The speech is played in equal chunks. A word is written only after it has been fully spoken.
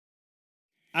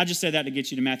I just said that to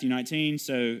get you to Matthew 19,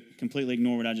 so completely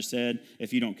ignore what I just said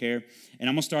if you don't care. And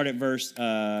I'm going to start at verse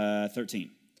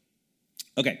 13.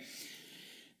 Okay.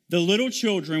 The little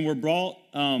children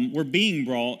were being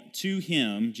brought to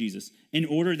him, Jesus, in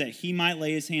order that he might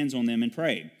lay his hands on them and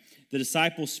pray. The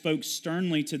disciples spoke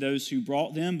sternly to those who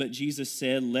brought them, but Jesus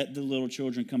said, "Let the little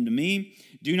children come to me.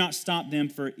 Do not stop them,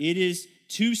 for it is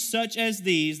to such as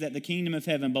these that the kingdom of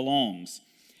heaven belongs."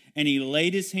 And he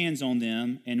laid his hands on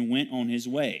them and went on his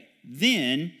way.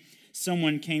 Then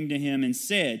someone came to him and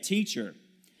said, "Teacher,"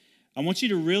 I want you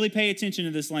to really pay attention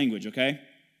to this language, okay?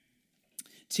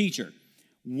 "Teacher,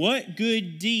 what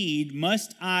good deed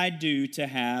must I do to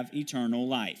have eternal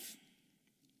life?"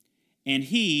 And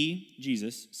he,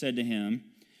 Jesus, said to him,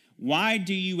 "Why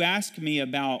do you ask me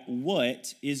about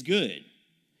what is good?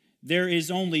 There is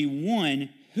only one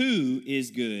who is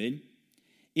good.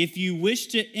 If you wish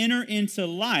to enter into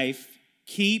life,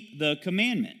 keep the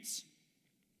commandments."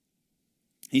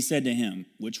 He said to him,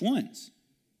 "Which ones?"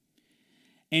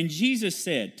 And Jesus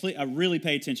said, please, I really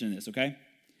pay attention to this, okay?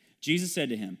 Jesus said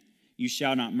to him, "You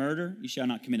shall not murder, you shall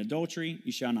not commit adultery,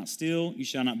 you shall not steal, you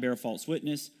shall not bear false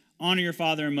witness, honor your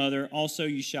father and mother, also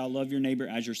you shall love your neighbor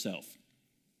as yourself."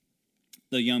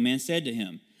 The young man said to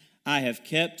him, "I have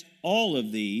kept all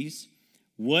of these.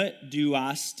 What do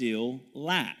I still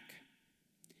lack?"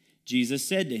 Jesus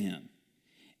said to him,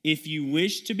 "If you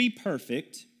wish to be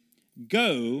perfect,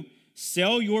 go,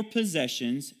 sell your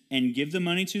possessions and give the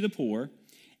money to the poor,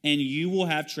 and you will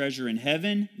have treasure in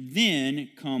heaven.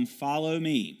 Then come follow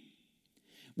me."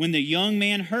 When the young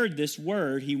man heard this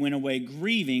word, he went away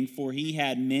grieving, for he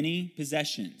had many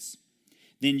possessions.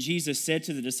 Then Jesus said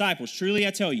to the disciples, "Truly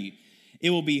I tell you, it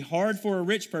will be hard for a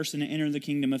rich person to enter the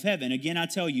kingdom of heaven. Again, I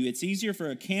tell you, it's easier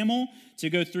for a camel to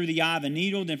go through the eye of a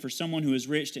needle than for someone who is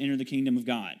rich to enter the kingdom of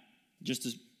God." Just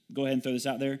to go ahead and throw this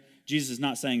out there, Jesus is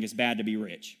not saying it's bad to be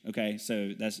rich, okay?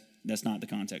 So that's not the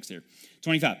context there.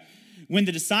 25. When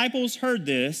the disciples heard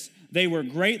this, they were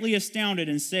greatly astounded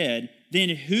and said, "Then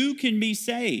who can be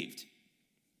saved?"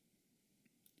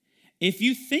 If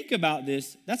you think about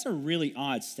this, that's a really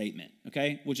odd statement,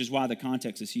 okay? Which is why the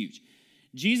context is huge.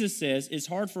 Jesus says it's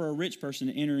hard for a rich person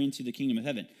to enter into the kingdom of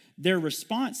heaven. Their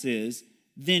response is,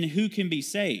 "Then who can be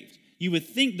saved?" You would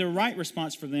think the right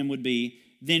response for them would be,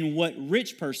 "Then what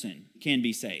rich person can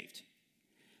be saved?"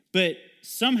 But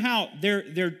somehow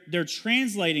they're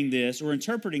translating this or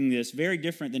interpreting this very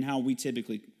different than how we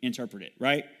typically interpret it,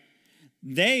 right?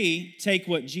 They take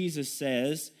what Jesus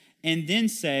says and then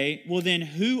say, "Well, then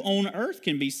who on earth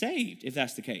can be saved if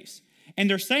that's the case?" And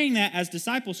they're saying that as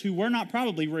disciples who were not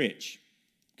probably rich.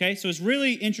 Okay, so it's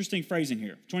really interesting phrasing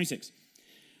here. 26.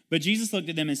 But Jesus looked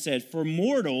at them and said, "For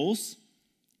mortals,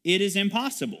 it is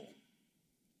impossible.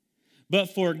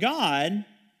 But for God,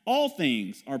 all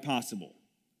things are possible."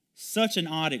 Such an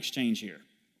odd exchange here.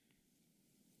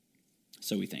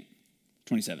 So we think.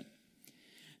 27.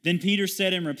 Then Peter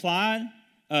said in reply,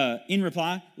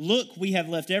 "Look, we have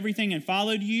left everything and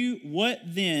followed you. What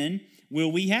then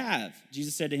will we have?"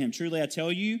 Jesus said to him, "Truly I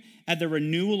tell you, at the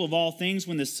renewal of all things,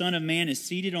 when the Son of Man is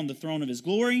seated on the throne of his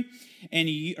glory,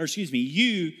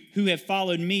 you who have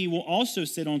followed me will also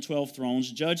sit on 12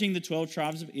 thrones, judging the 12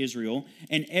 tribes of Israel,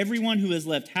 and everyone who has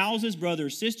left houses,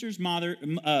 brothers, sisters,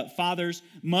 fathers,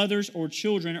 mothers, or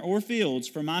children, or fields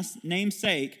for my name's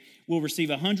sake will receive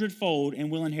 100-fold and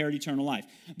will inherit eternal life.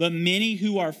 But many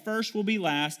who are first will be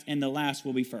last, and the last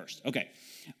will be first." Okay.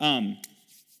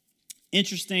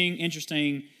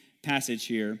 Interesting passage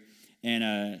here.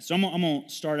 And so I'm going to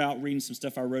start out reading some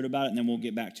stuff I wrote about it, and then we'll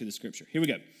get back to the scripture. Here we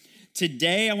go.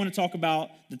 Today, I want to talk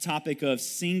about the topic of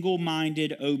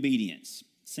single-minded obedience.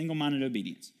 Single-minded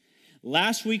obedience.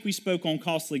 Last week, we spoke on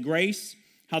costly grace,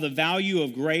 how the value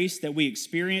of grace that we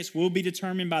experience will be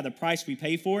determined by the price we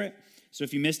pay for it. So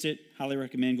if you missed it, highly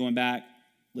recommend going back,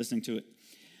 listening to it.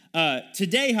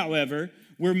 Today, however,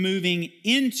 we're moving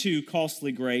into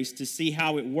costly grace to see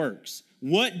how it works.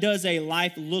 What does a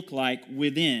life look like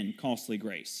within costly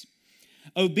grace?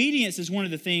 Obedience is one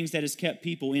of the things that has kept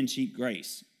people in cheap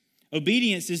grace.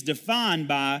 Obedience is defined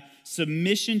by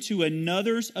submission to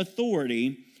another's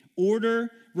authority,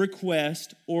 order,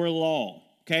 request, or law,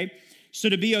 okay? So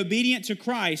to be obedient to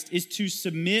Christ is to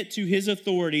submit to his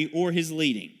authority or his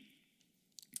leading.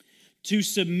 To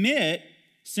submit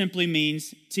simply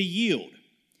means to yield.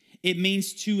 It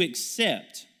means to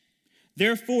accept.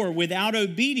 Therefore, without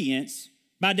obedience,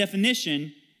 by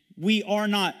definition, we are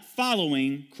not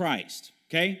following Christ,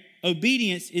 okay?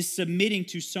 Obedience is submitting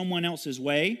to someone else's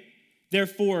way.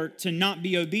 Therefore, to not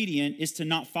be obedient is to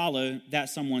not follow that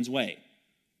someone's way,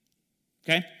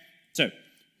 okay? So,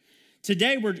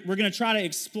 today we're going to try to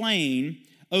explain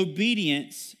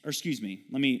obedience, or excuse me,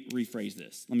 let me rephrase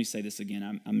this. Let me say this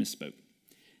again. I misspoke.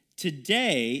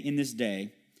 Today, in this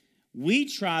day, we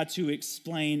try to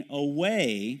explain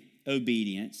away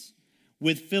obedience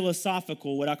with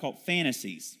philosophical, what I call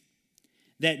fantasies.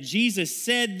 That Jesus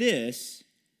said this,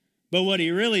 but what he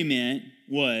really meant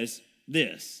was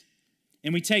this.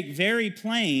 And we take very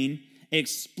plain,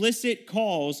 explicit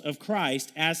calls of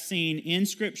Christ as seen in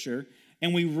Scripture,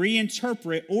 and we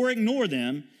reinterpret or ignore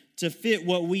them to fit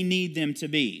what we need them to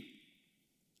be.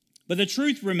 But the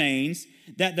truth remains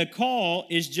that the call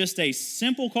is just a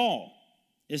simple call.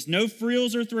 It's no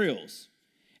frills or thrills.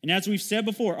 And as we've said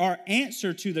before, our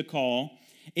answer to the call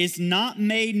is not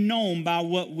made known by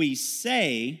what we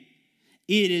say,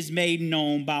 it is made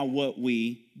known by what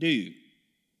we do.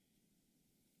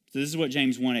 So this is what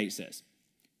James 1:8 says.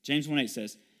 James 1:8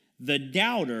 says, the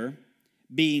doubter,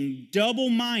 being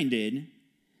double-minded,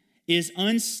 is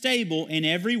unstable in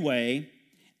every way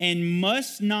and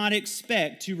must not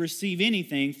expect to receive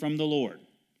anything from the Lord.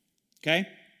 Okay?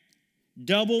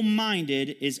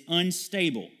 Double-minded is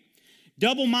unstable.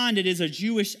 Double-minded is a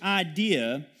Jewish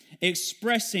idea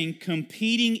expressing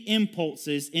competing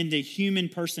impulses in the human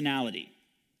personality.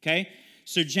 Okay?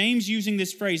 So James using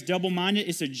this phrase, double-minded,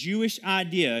 is a Jewish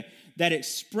idea that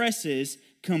expresses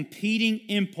competing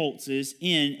impulses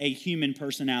in a human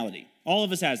personality. All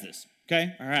of us has this,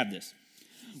 okay? Or have this.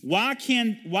 Why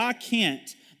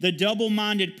can't the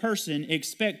double-minded person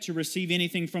expect to receive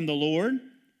anything from the Lord?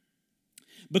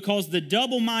 Because the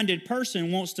double-minded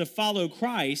person wants to follow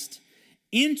Christ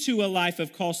into a life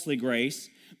of costly grace,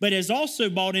 but has also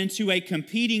bought into a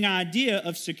competing idea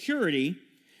of security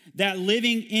that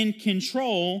living in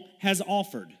control has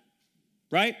offered,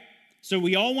 right? So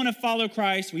we all want to follow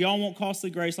Christ. We all want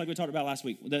costly grace like we talked about last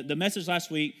week. The message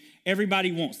last week,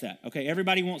 everybody wants that, okay?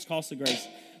 Everybody wants costly grace.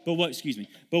 But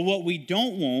what we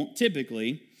don't want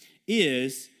typically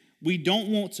is we don't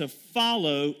want to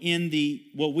follow in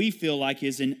what we feel like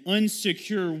is an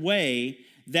unsecure way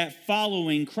that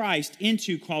following Christ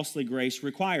into costly grace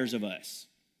requires of us.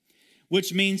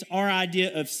 Which means our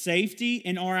idea of safety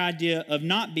and our idea of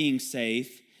not being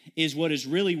safe is what is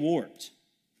really warped.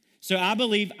 So I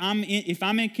believe if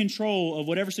I'm in control of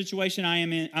whatever situation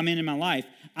I'm in my life,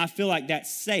 I feel like that's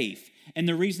safe. And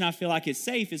the reason I feel like it's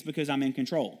safe is because I'm in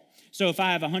control. So if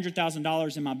I have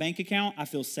 $100,000 in my bank account, I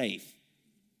feel safe.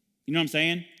 You know what I'm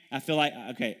saying? I feel like,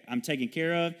 okay, I'm taken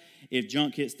care of. If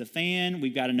junk hits the fan,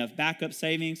 we've got enough backup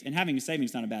savings. And having a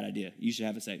savings is not a bad idea. You should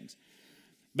have a savings.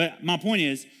 But my point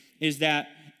is that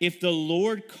if the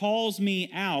Lord calls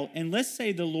me out, and let's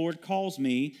say the Lord calls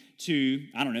me to,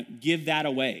 give that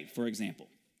away, for example.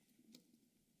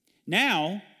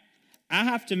 Now, I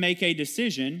have to make a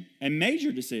decision, a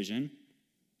major decision,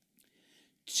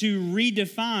 to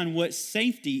redefine what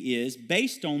safety is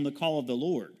based on the call of the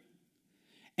Lord.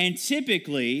 And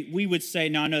typically, we would say,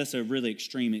 now I know that's a really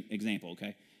extreme example,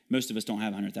 okay? Most of us don't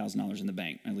have $100,000 in the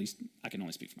bank. At least I can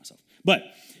only speak for myself.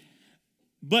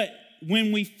 But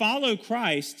when we follow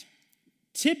Christ,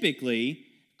 typically,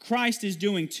 Christ is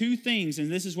doing two things,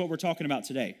 and this is what we're talking about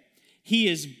today. He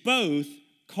is both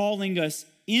calling us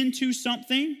into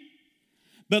something,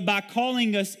 but by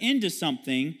calling us into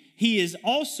something, he is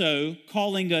also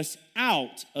calling us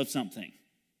out of something.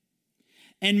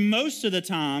 And most of the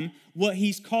time, what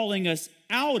he's calling us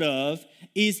out of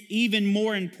is even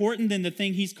more important than the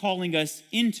thing he's calling us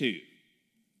into.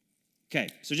 Okay,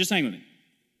 so just hang with me.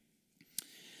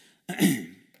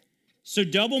 So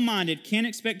double-minded can't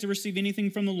expect to receive anything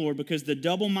from the Lord because the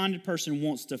double-minded person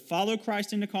wants to follow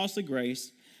Christ into costly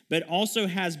grace, but also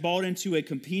has bought into a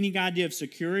competing idea of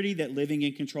security that living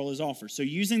in control is offered. So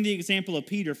using the example of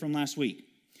Peter from last week,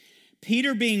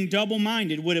 Peter being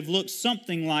double-minded would have looked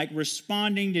something like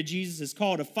responding to Jesus'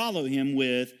 call to follow him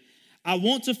with, I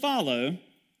want to follow,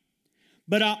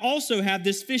 but I also have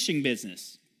this fishing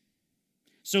business.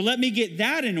 So let me get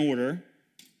that in order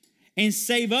and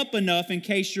save up enough in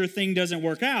case your thing doesn't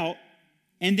work out,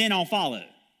 and then I'll follow.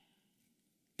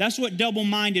 That's what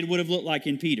double-minded would have looked like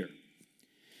in Peter.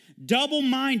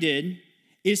 Double-minded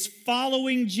is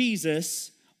following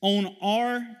Jesus on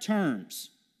our terms.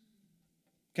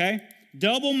 Okay?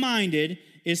 Double-minded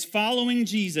is following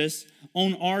Jesus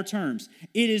on our terms.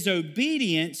 It is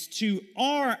obedience to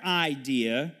our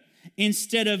idea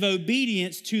instead of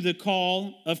obedience to the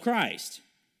call of Christ.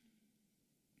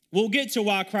 We'll get to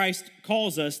why Christ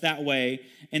calls us that way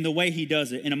and the way he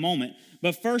does it in a moment.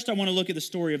 But first, I want to look at the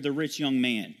story of the rich young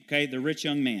man, okay? The rich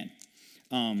young man.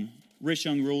 Rich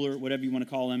young ruler, whatever you want to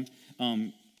call him,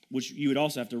 which you would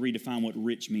also have to redefine what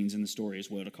rich means in the story as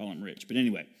well to call him rich. But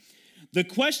anyway, the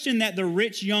question that the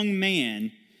rich young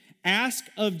man asked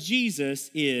of Jesus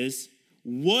is,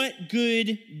 what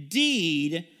good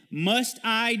deed must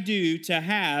I do to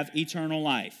have eternal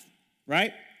life?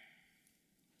 Right?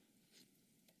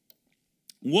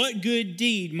 What good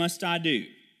deed must I do?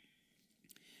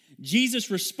 Jesus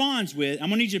responds with, I'm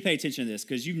going to need you to pay attention to this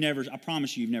because I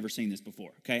promise you've never seen this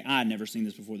before, okay? I had never seen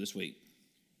this before this week.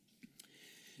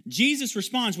 Jesus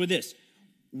responds with this,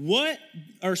 why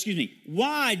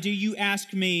do you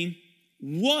ask me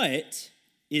what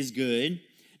is good?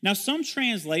 Now, some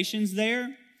translations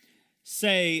there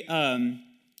say,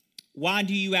 why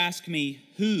do you ask me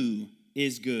who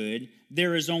is good?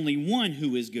 There is only one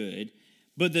who is good.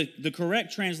 But the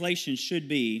correct translation should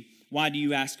be, why do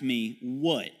you ask me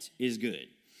what is good?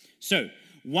 So,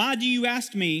 why do you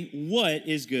ask me what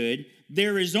is good?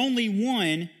 There is only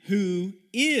one who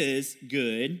is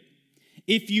good.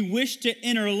 If you wish to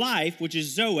enter life, which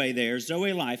is Zoe there,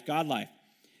 Zoe life, God life,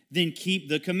 then keep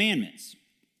the commandments.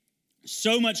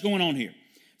 So much going on here.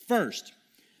 First,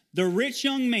 the rich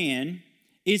young man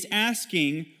is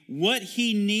asking what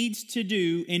he needs to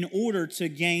do in order to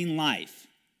gain life.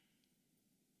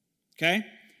 Okay?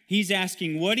 He's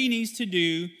asking what he needs to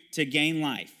do to gain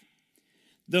life.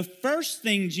 The first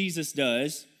thing Jesus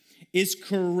does is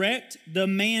correct the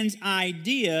man's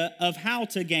idea of how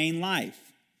to gain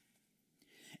life.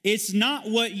 It's not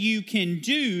what you can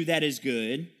do that is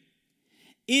good.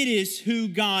 It is who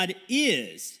God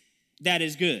is that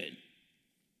is good.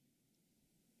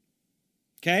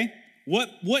 Okay?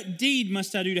 What deed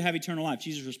must I do to have eternal life?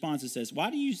 Jesus responds and says, why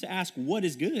do you ask what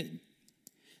is good?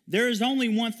 There is only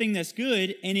one thing that's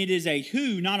good, and it is a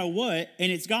who, not a what,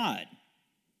 and it's God.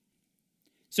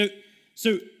 So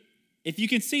if you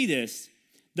can see this,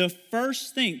 the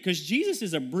first thing, because Jesus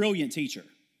is a brilliant teacher.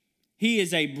 He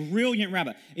is a brilliant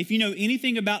rabbi. If you know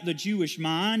anything about the Jewish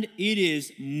mind, it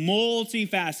is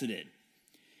multifaceted.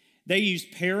 They use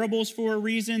parables for a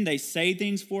reason. They say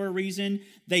things for a reason.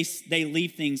 They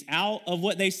leave things out of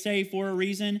what they say for a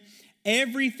reason.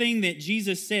 Everything that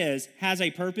Jesus says has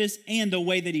a purpose, and the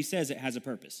way that he says it has a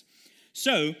purpose.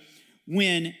 So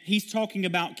when he's talking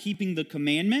about keeping the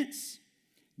commandments,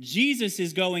 Jesus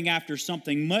is going after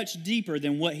something much deeper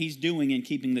than what he's doing in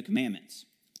keeping the commandments.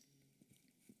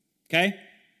 Okay?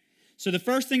 So the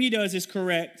first thing he does is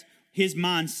correct his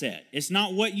mindset. It's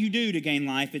not what you do to gain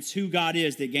life, it's who God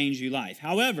is that gains you life.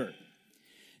 However,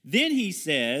 then he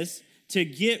says to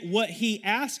get what he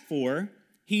asked for,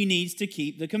 he needs to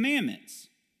keep the commandments.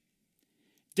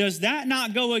 Does that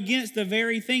not go against the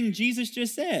very thing Jesus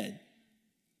just said?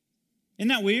 Isn't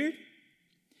that weird?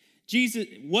 Jesus,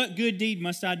 what good deed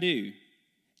must I do?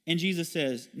 And Jesus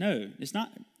says, no, it's not.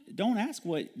 Don't ask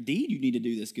what deed you need to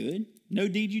do that's good. No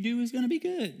deed you do is going to be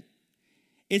good.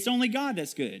 It's only God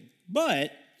that's good.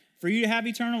 But for you to have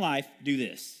eternal life, do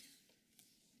this.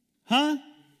 Huh?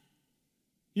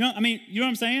 You know what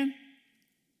I'm saying?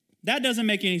 That doesn't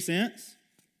make any sense.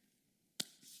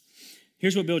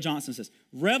 Here's what Bill Johnson says.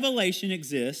 Revelation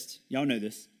exists, y'all know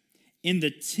this, in the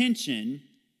tension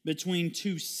between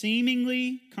two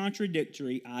seemingly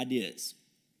contradictory ideas.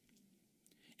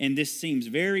 And this seems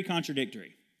very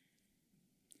contradictory.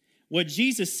 What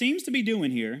Jesus seems to be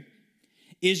doing here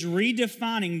is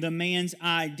redefining the man's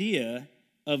idea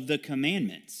of the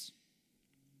commandments.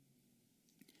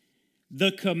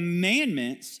 The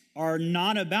commandments are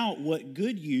not about what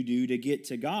good you do to get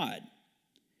to God.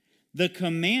 The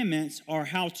commandments are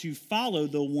how to follow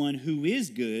the one who is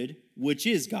good, which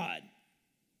is God.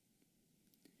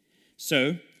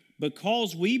 So,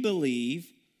 because we believe,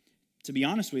 to be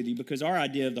honest with you, because our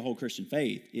idea of the whole Christian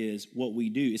faith is what we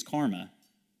do is karma.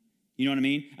 You know what I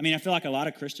mean? I feel like a lot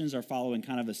of Christians are following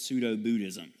kind of a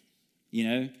pseudo-Buddhism. You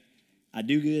know, I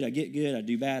do good, I get good, I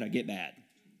do bad, I get bad.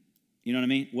 You know what I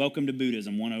mean? Welcome to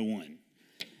Buddhism 101.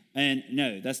 And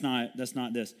no, that's not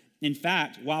this. In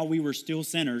fact, while we were still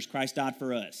sinners, Christ died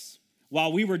for us.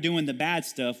 While we were doing the bad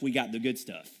stuff, we got the good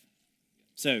stuff.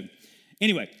 So,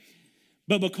 anyway,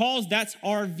 but because that's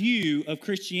our view of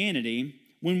Christianity,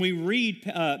 when we read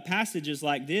passages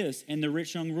like this, and the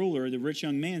rich young ruler, the rich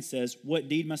young man says, what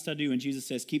deed must I do? And Jesus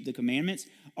says, keep the commandments.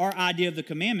 Our idea of the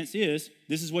commandments is,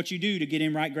 this is what you do to get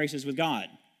in right graces with God.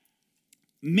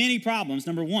 Many problems.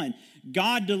 Number one,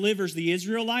 God delivers the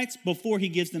Israelites before he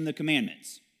gives them the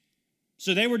commandments.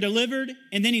 So they were delivered,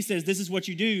 and then he says, this is what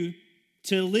you do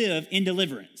to live in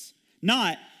deliverance.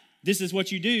 Not, this is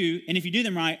what you do, and if you do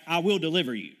them right, I will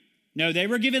deliver you. No, they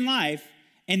were given life,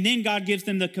 and then God gives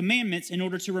them the commandments in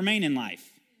order to remain in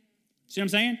life. See what I'm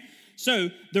saying? So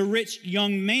the rich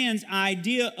young man's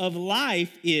idea of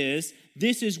life is,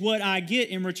 this is what I get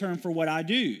in return for what I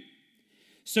do.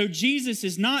 So Jesus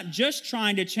is not just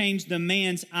trying to change the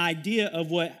man's idea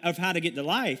of how to get to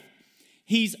life.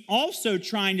 he's also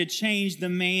trying to change the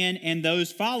man and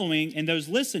those following and those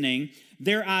listening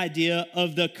their idea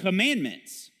of the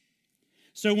commandments.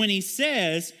 So when he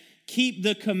says, keep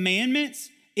the commandments,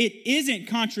 it isn't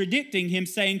contradicting him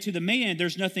saying to the man,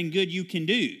 there's nothing good you can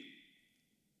do.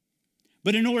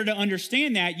 But in order to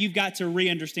understand that, you've got to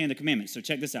re-understand the commandments. So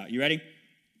check this out. You ready?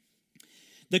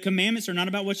 The commandments are not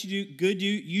about what you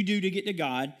do to get to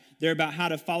God. They're about how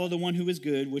to follow the one who is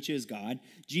good, which is God.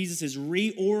 Jesus is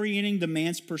reorienting the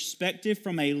man's perspective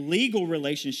from a legal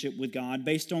relationship with God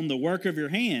based on the work of your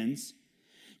hands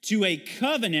to a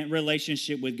covenant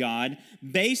relationship with God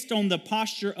based on the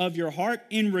posture of your heart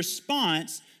in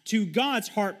response to God's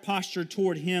heart posture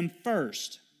toward him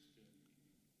first.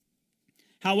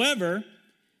 However,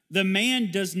 the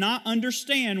man does not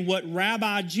understand what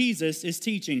Rabbi Jesus is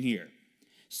teaching here.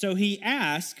 So he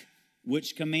asks,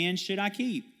 which command should I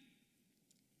keep?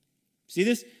 See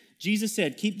this? Jesus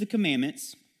said, keep the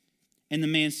commandments. And the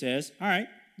man says, all right,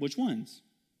 which ones?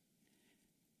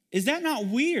 Is that not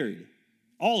weird?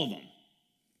 All of them.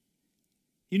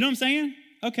 You know what I'm saying?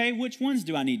 Okay, which ones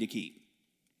do I need to keep?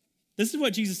 This is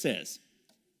what Jesus says.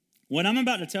 What I'm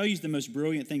about to tell you is the most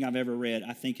brilliant thing I've ever read,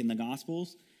 I think, in the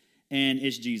Gospels, and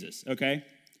it's Jesus, okay?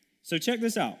 So check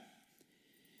this out.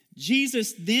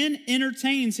 Jesus then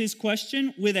entertains his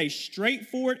question with a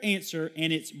straightforward answer,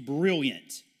 and it's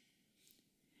brilliant.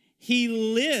 He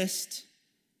lists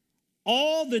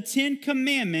all the 10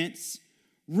 commandments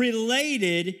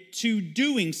related to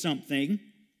doing something,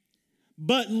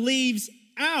 but leaves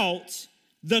out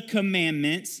the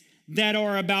commandments that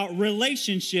are about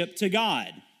relationship to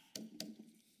God.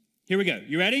 Here we go.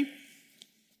 You ready?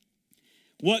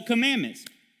 What commandments?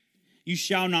 You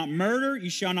shall not murder, you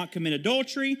shall not commit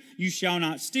adultery, you shall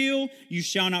not steal, you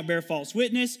shall not bear false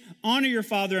witness, honor your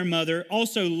father and mother,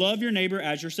 also love your neighbor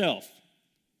as yourself.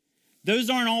 Those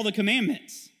aren't all the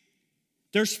commandments.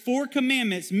 There's 4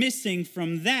 commandments missing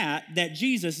from that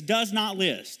Jesus does not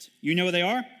list. You know what they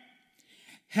are?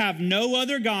 Have no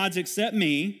other gods except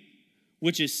me,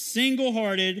 which is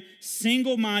single-hearted,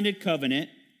 single-minded covenant,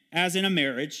 as in a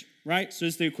marriage, right? So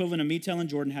it's the equivalent of me telling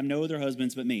Jordan, have no other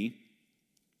husbands but me,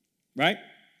 right?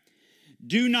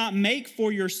 Do not make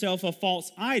for yourself a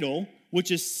false idol,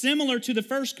 which is similar to the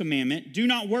first commandment. Do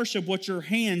not worship what your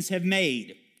hands have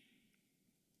made.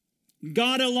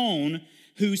 God alone,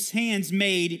 whose hands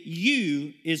made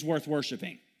you, is worth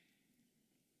worshiping.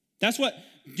 That's what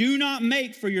do not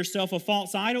make for yourself a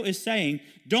false idol is saying.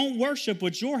 Don't worship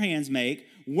what your hands make.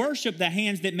 Worship the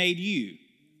hands that made you.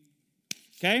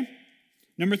 Okay?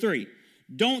 Number 3,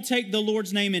 don't take the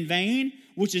Lord's name in vain,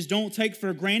 which is don't take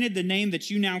for granted the name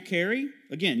that you now carry.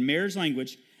 Again, marriage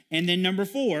language. And then number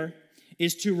 4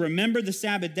 is to remember the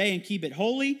Sabbath day and keep it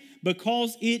holy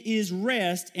because it is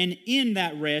rest, and in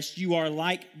that rest you are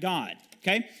like God.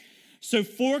 Okay? So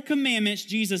 4 commandments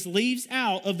Jesus leaves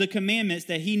out of the commandments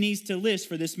that he needs to list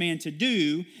for this man to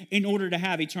do in order to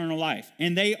have eternal life.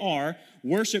 And they are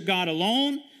worship God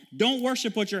alone. Don't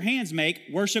worship what your hands make.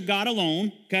 Worship God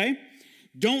alone, okay?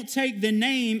 Don't take the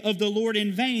name of the Lord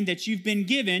in vain that you've been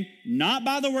given, not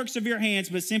by the works of your hands,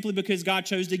 but simply because God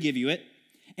chose to give you it.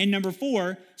 And number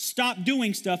 4, stop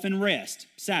doing stuff and rest,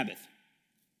 Sabbath.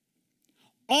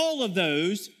 All of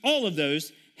those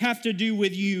have to do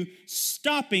with you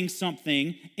stopping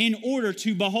something in order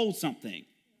to behold something.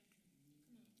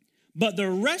 But the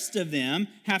rest of them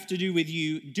have to do with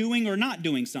you doing or not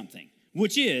doing something,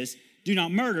 which is do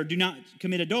not murder, do not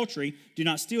commit adultery, do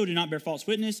not steal, do not bear false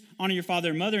witness, honor your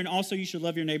father and mother, and also you should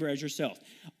love your neighbor as yourself.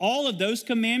 All of those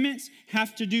commandments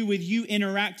have to do with you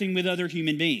interacting with other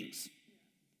human beings.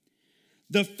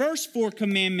 The first 4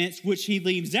 commandments, which he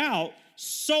leaves out,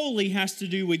 solely has to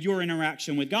do with your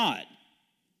interaction with God.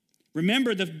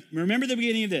 Remember the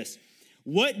beginning of this.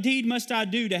 What deed must I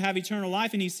do to have eternal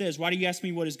life? And he says, why do you ask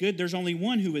me what is good? There's only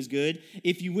one who is good.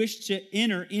 If you wish to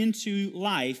enter into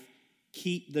life,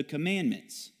 keep the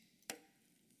commandments.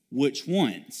 Which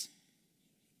ones?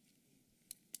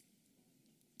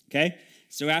 Okay,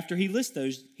 so after he lists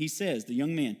those, he says, the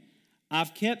young man,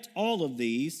 I've kept all of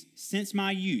these since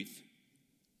my youth.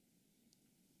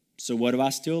 So what do I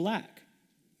still lack?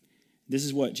 This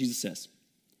is what Jesus says.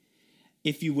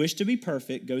 If you wish to be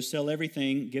perfect, go sell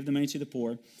everything, give the money to the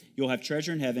poor. You'll have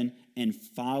treasure in heaven, and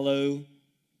follow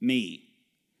me.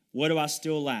 What do I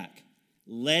still lack?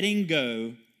 Letting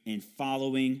go and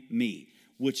following me,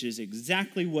 which is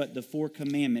exactly what the 4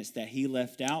 commandments that he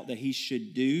left out that he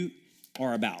should do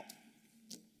are about.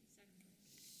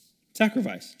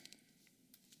 Sacrifice.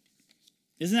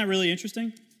 Isn't that really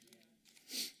interesting?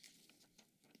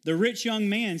 The rich young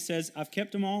man says, I've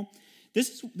kept them all.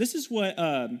 This is what,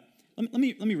 let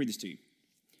me read this to you.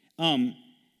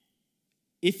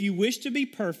 If you wish to be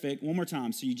perfect, one more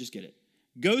time so you just get it.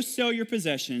 Go sell your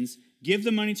possessions, give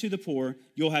the money to the poor,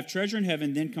 you'll have treasure in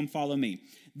heaven, then come follow me.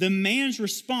 The man's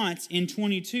response in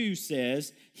 22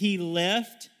 says, he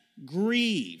left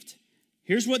grieved.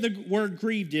 Here's what the word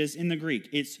grieved is in the Greek.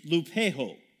 It's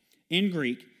lupeho in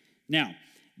Greek. Now,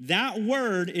 that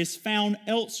word is found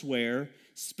elsewhere,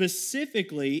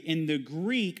 specifically in the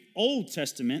Greek Old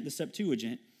Testament, the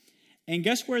Septuagint. And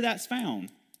guess where that's found?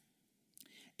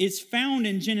 It's found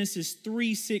in Genesis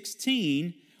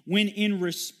 3:16, when in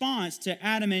response to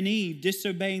Adam and Eve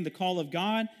disobeying the call of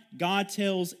God, God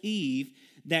tells Eve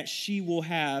that she will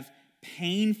have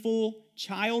painful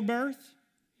childbirth.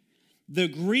 The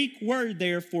Greek word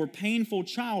there for painful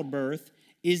childbirth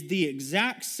is the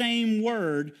exact same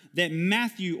word that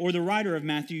Matthew, or the writer of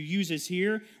Matthew, uses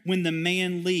here when the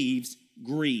man leaves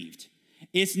grieved.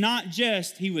 It's not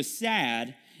just he was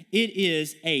sad, it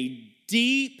is a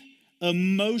deep,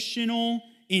 emotional,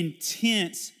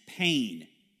 intense pain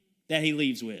that he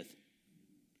leaves with.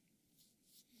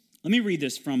 Let me read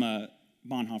this from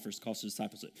Bonhoeffer's Calls to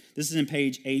Discipleship. This is in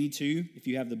page 82, if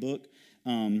you have the book,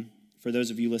 for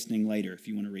those of you listening later, if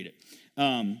you want to read it.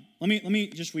 Let me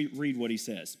just read what he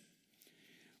says.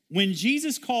 When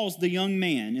Jesus calls the young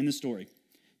man in the story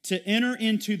to enter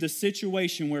into the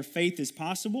situation where faith is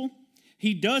possible,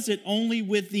 he does it only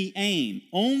with the aim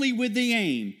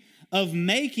of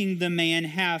making the man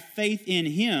have faith in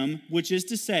him, which is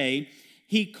to say,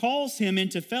 he calls him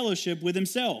into fellowship with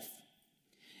himself.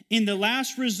 In the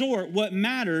last resort, what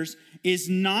matters is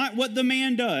not what the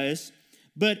man does,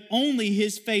 but only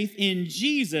his faith in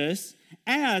Jesus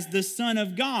as the Son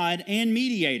of God and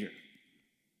mediator.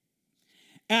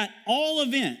 At all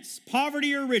events,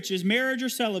 poverty or riches, marriage or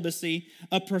celibacy,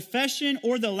 a profession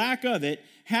or the lack of it,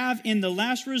 have in the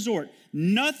last resort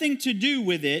nothing to do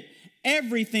with it.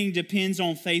 Everything depends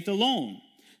on faith alone.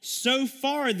 So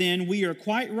far, then, we are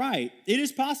quite right. It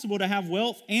is possible to have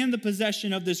wealth and the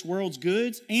possession of this world's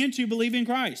goods and to believe in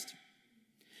Christ,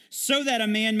 so that a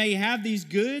man may have these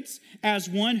goods as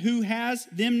one who has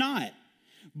them not.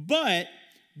 But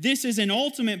this is an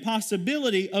ultimate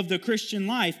possibility of the Christian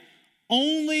life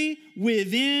only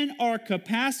within our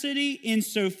capacity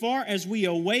insofar as we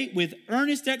await with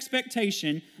earnest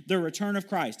expectation the return of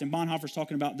Christ. And Bonhoeffer's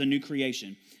talking about the new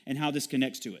creation and how this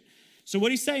connects to it. So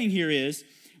what he's saying here is,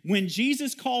 when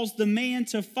Jesus calls the man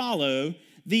to follow,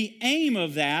 the aim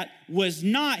of that was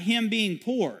not him being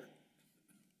poor.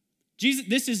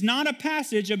 This is not a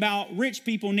passage about rich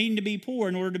people needing to be poor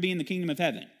in order to be in the kingdom of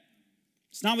heaven.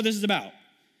 It's not what this is about.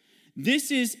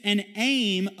 This is an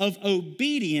aim of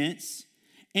obedience,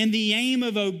 and the aim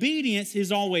of obedience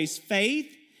is always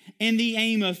faith, and the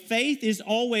aim of faith is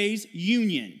always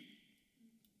union.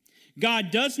 God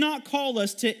does not call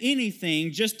us to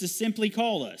anything just to simply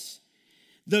call us.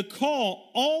 The call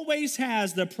always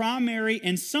has the primary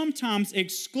and sometimes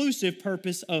exclusive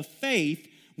purpose of faith,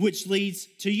 which leads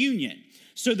to union.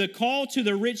 So the call to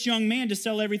the rich young man to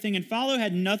sell everything and follow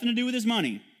had nothing to do with his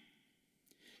money.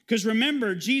 Because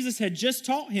remember, Jesus had just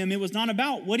taught him it was not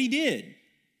about what he did.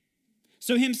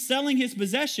 So him selling his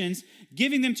possessions,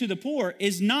 giving them to the poor,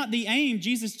 is not the aim.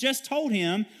 Jesus just told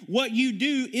him what you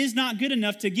do is not good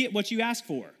enough to get what you ask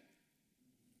for.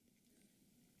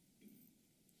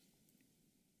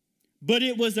 But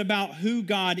it was about who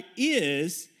God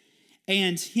is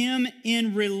and him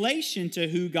in relation to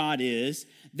who God is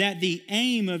that the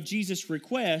aim of Jesus'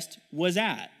 request was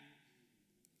at.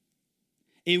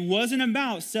 It wasn't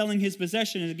about selling his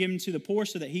possession and giving to the poor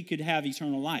so that he could have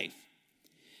eternal life.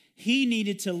 He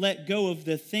needed to let go of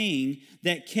the thing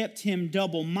that kept him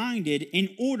double-minded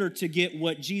in order to get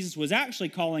what Jesus was actually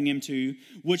calling him to,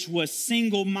 which was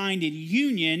single-minded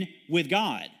union with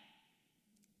God.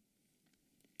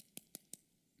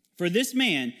 For this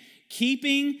man,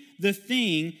 keeping the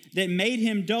thing that made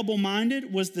him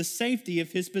double-minded was the safety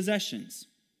of his possessions.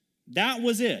 That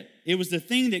was it. It was the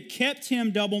thing that kept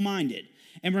him double-minded.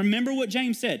 And remember what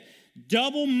James said.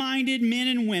 Double-minded men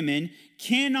and women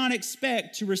cannot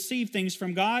expect to receive things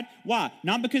from God. Why?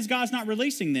 Not because God's not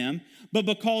releasing them, but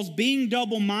because being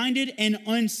double-minded and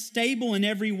unstable in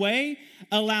every way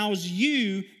allows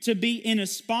you to be in a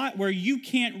spot where you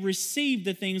can't receive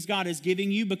the things God is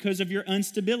giving you because of your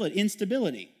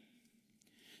instability.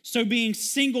 So being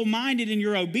single-minded in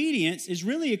your obedience is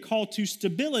really a call to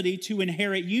stability to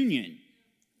inherit union.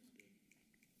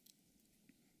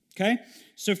 Okay?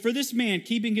 So for this man,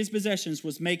 keeping his possessions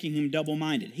was making him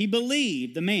double-minded. He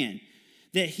believed, the man,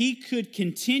 that he could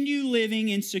continue living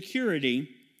in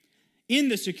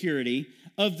the security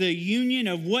of the union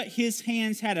of what his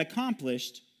hands had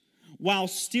accomplished, while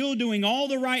still doing all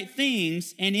the right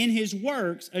things and in his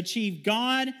works achieve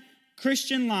God,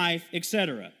 Christian life,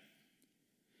 etc.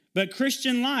 But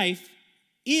Christian life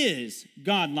is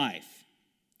God life.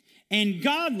 And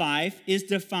God life is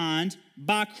defined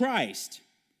by Christ.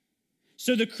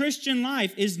 So the Christian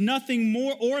life is nothing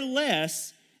more or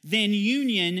less than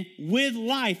union with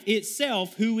life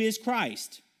itself, who is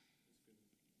Christ.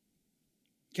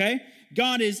 Okay?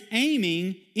 God is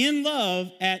aiming in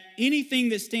love at anything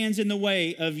that stands in the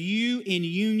way of you in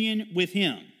union with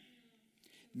Him.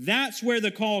 That's where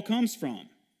the call comes from.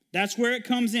 That's where it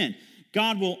comes in.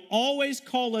 God will always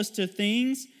call us to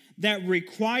things that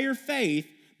require faith,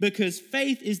 because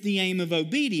faith is the aim of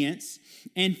obedience,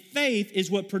 and faith is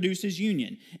what produces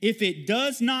union. If it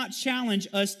does not challenge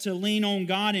us to lean on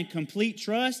God in complete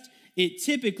trust, it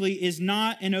typically is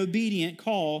not an obedient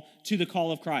call to the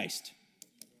call of Christ.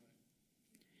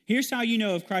 Here's how you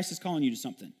know if Christ is calling you to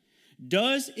something.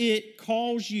 Does it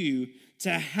cause you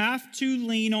to have to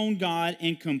lean on God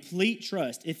in complete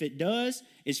trust? If it does,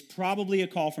 it's probably a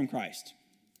call from Christ.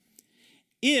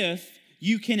 If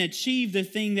you can achieve the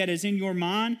thing that is in your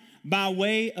mind by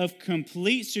way of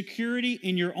complete security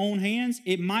in your own hands,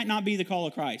 it might not be the call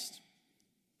of Christ.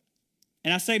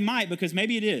 And I say might because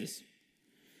maybe it is.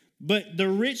 But the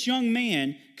rich young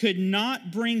man could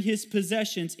not bring his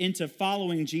possessions into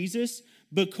following Jesus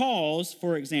because,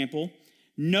 for example,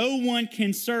 no one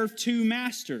can serve two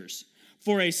masters.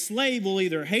 For a slave will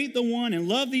either hate the one and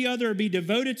love the other, or be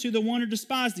devoted to the one or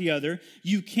despise the other.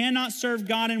 You cannot serve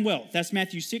God and wealth. That's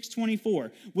Matthew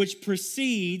 6:24, which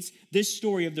precedes this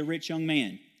story of the rich young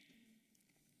man.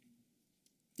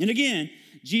 And again,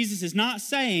 Jesus is not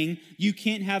saying you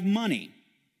can't have money.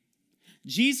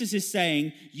 Jesus is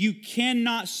saying you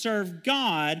cannot serve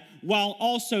God while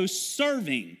also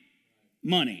serving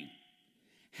money.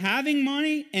 Having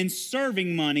money and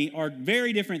serving money are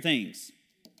very different things.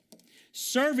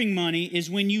 Serving money is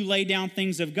when you lay down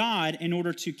things of God in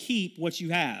order to keep what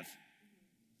you have.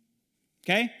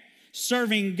 Okay?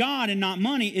 Serving God and not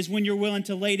money is when you're willing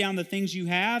to lay down the things you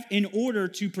have in order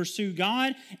to pursue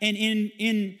God. And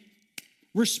in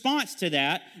response to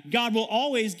that, God will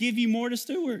always give you more to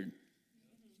steward.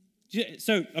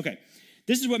 So, okay.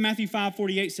 This is what Matthew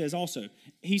 5:48 says also.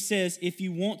 He says, if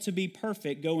you want to be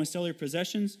perfect, go and sell your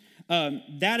possessions.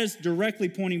 That is directly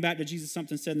pointing back to Jesus,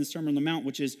 something said in the Sermon on the Mount,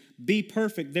 which is, be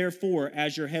perfect, therefore,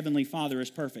 as your heavenly Father is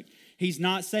perfect. He's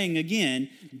not saying, again,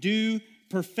 do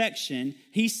perfection.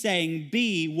 He's saying,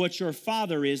 be what your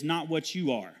Father is, not what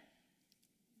you are.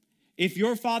 If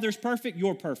your Father's perfect,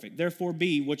 you're perfect. Therefore,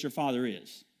 be what your Father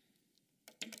is.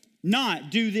 Not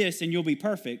do this and you'll be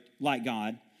perfect like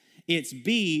God. It's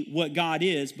be what God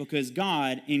is, because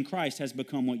God in Christ has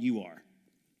become what you are.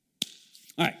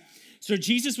 All right. So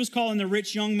Jesus was calling the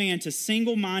rich young man to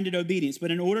single-minded obedience.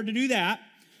 But in order to do that,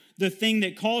 the thing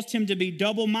that caused him to be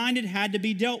double-minded had to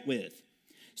be dealt with.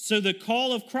 So the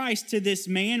call of Christ to this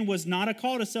man was not a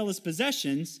call to sell his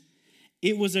possessions.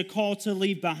 It was a call to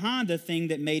leave behind the thing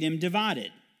that made him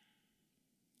divided,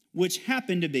 which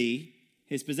happened to be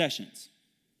his possessions.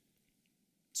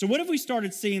 So what if we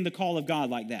started seeing the call of God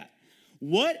like that?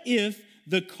 What if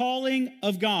the calling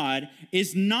of God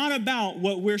is not about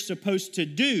what we're supposed to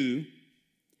do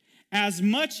as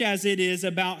much as it is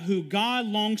about who God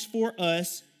longs for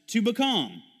us to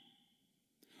become?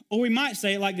 Or we might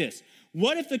say it like this.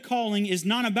 What if the calling is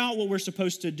not about what we're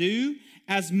supposed to do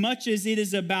as much as it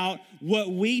is about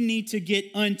what we need to get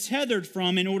untethered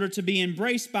from in order to be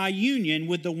embraced by union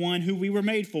with the one who we were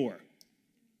made for?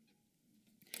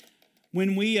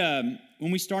 When we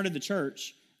started the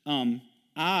church,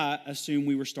 I assumed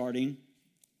we were starting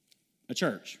a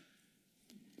church.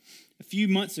 A few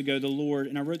months ago, the Lord,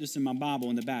 and I wrote this in my Bible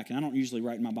in the back, and I don't usually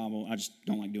write in my Bible. I just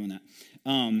don't like doing that.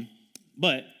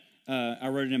 But I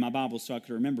wrote it in my Bible so I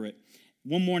could remember it.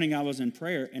 One morning I was in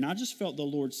prayer, and I just felt the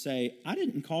Lord say, I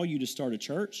didn't call you to start a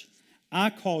church.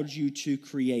 I called you to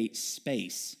create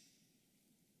space.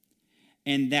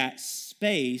 And that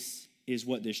space is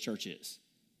what this church is.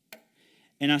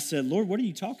 And I said, Lord, what are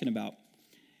you talking about?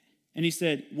 And he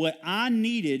said, what I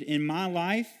needed in my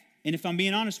life, and if I'm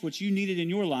being honest, what you needed in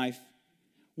your life,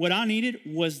 what I needed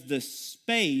was the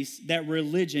space that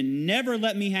religion never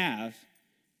let me have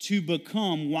to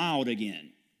become wild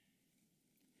again.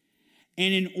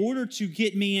 And in order to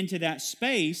get me into that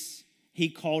space, he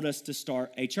called us to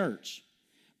start a church.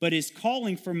 But his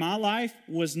calling for my life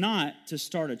was not to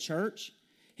start a church.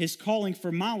 His calling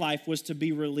for my life was to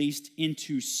be released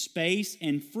into space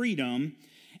and freedom.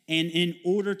 And in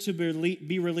order to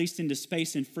be released into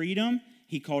space and freedom,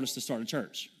 he called us to start a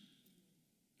church.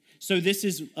 So this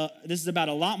is about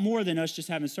a lot more than us just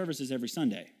having services every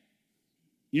Sunday.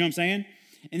 You know what I'm saying?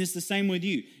 And it's the same with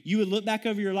you. You would look back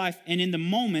over your life, and in the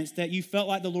moments that you felt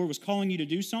like the Lord was calling you to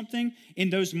do something, in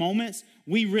those moments,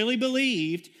 we really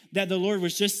believed that the Lord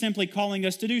was just simply calling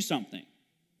us to do something.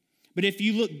 But if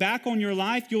you look back on your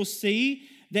life, you'll see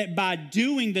that by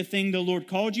doing the thing the Lord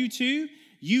called you to,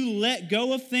 you let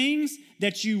go of things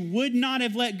that you would not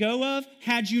have let go of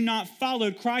had you not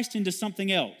followed Christ into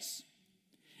something else.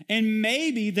 And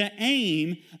maybe the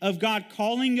aim of God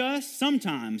calling us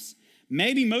sometimes,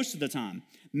 maybe most of the time,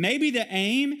 maybe the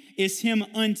aim is Him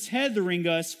untethering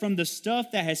us from the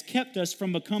stuff that has kept us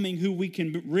from becoming who we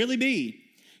can really be,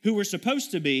 who we're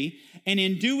supposed to be. And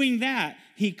in doing that,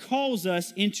 He calls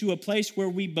us into a place where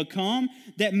we become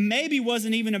that maybe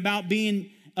wasn't even about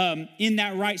being in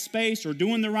that right space or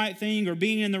doing the right thing or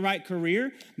being in the right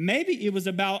career. Maybe it was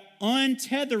about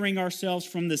untethering ourselves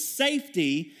from the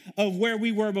safety of where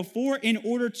we were before in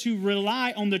order to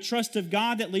rely on the trust of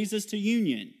God that leads us to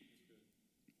union.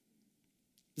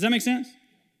 Does that make sense?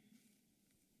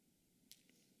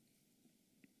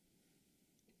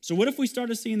 So what if we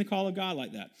started seeing the call of God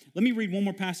like that? Let me read one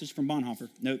more passage from Bonhoeffer.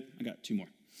 Nope, I got two more.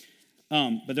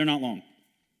 But they're not long.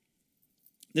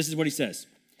 This is what he says.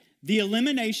 The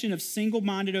elimination of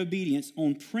single-minded obedience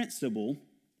on principle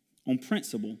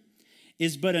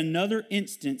is but another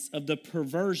instance of the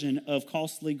perversion of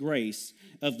costly grace,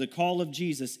 of the call of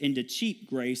Jesus into cheap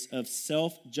grace of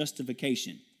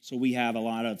self-justification. So we have a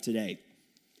lot of today.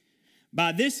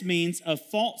 By this means, a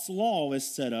false law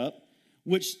is set up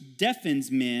which deafens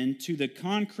men to the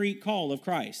concrete call of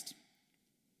Christ.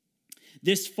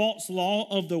 This false law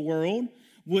of the world,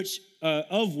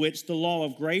 of which the law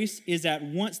of grace is at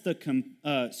once the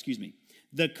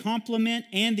complement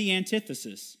and the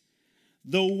antithesis.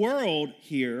 The world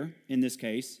here, in this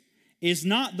case, is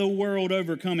not the world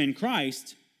overcome in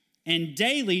Christ and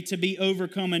daily to be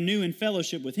overcome anew in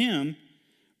fellowship with Him,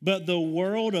 but the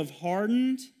world of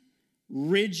hardened,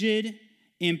 rigid,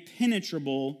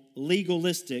 impenetrable,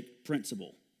 legalistic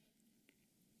principle.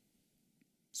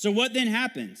 So what then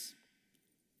happens?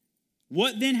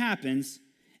 What then happens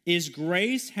is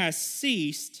grace has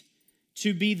ceased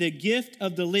to be the gift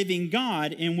of the living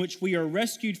God in which we are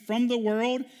rescued from the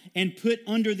world and put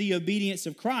under the obedience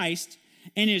of Christ,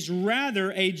 and is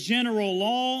rather a general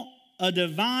law, a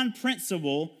divine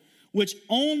principle, which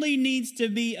only needs to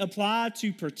be applied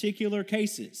to particular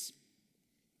cases.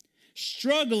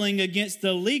 Struggling against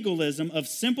the legalism of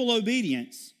simple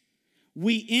obedience,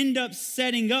 we end up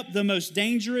setting up the most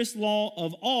dangerous law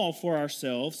of all for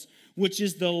ourselves, which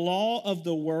is the law of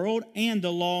the world and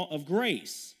the law of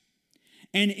grace.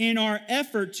 And in our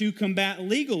effort to combat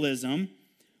legalism,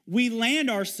 we land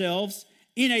ourselves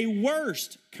in a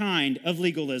worst kind of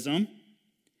legalism.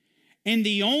 And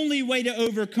the only way to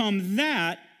overcome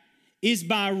that is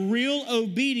by real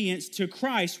obedience to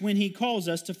Christ when He calls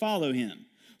us to follow Him.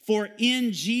 For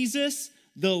in Jesus,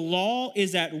 the law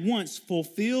is at once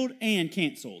fulfilled and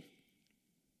canceled.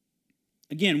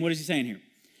 Again, what is he saying here?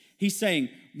 He's saying,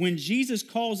 when Jesus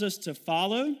calls us to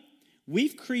follow,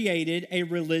 we've created a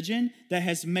religion that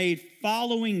has made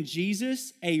following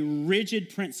Jesus a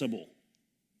rigid principle.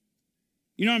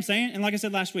 You know what I'm saying? And like I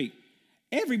said last week,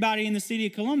 everybody in the city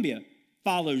of Columbia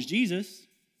follows Jesus.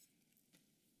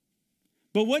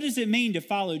 But what does it mean to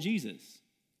follow Jesus?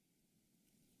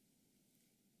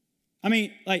 I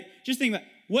mean, just think about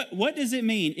what does it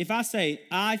mean if I say,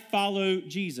 I follow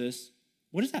Jesus?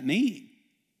 What does that mean?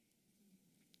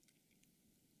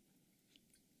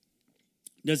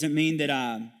 Does it mean that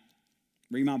I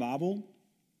read my Bible?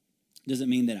 Does it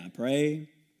mean that I pray?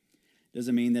 Does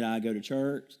it mean that I go to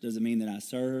church? Does it mean that I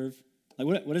serve?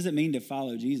 What does it mean to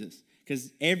follow Jesus? Because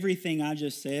everything I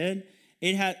just said,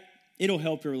 it'll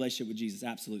help your relationship with Jesus,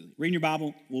 absolutely. Reading your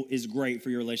Bible is great for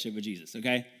your relationship with Jesus,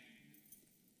 okay?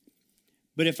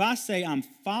 But if I say I'm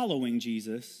following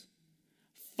Jesus,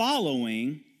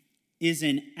 following is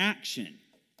an action.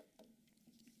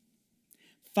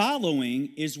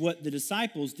 Following is what the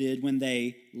disciples did when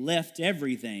they left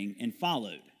everything and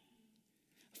followed.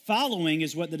 Following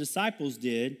is what the disciples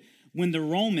did when the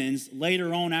Romans,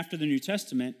 later on after the New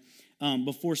Testament,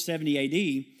 before 70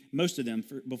 AD, most of them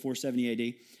before 70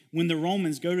 AD, when the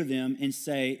Romans go to them and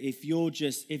say, if you'll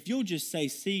just say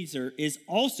Caesar is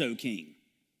also king.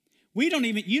 You don't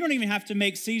even have to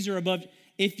make Caesar above.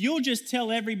 If you'll just tell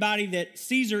everybody that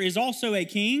Caesar is also a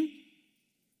king,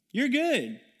 you're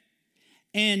good.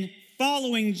 And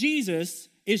following Jesus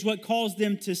is what caused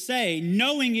them to say,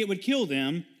 knowing it would kill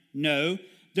them, no,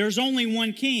 there's only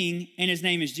one king, and his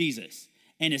name is Jesus,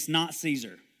 and it's not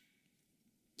Caesar.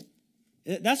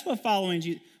 That's what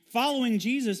following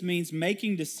Jesus means,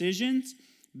 making decisions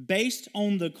based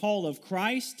on the call of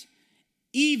Christ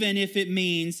even if it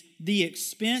means the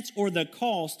expense or the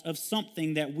cost of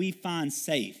something that we find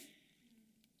safe.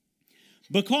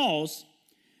 Because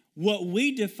what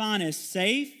we define as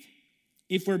safe,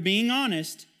 if we're being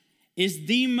honest, is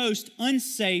the most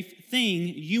unsafe thing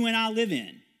you and I live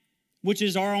in, which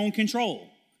is our own control.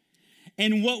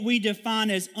 And what we define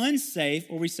as unsafe,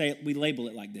 or we label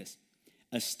it like this,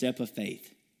 a step of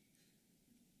faith.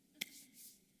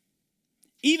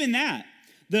 Even that,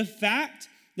 the fact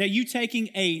that you taking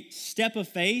a step of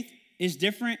faith is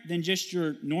different than just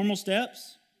your normal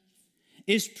steps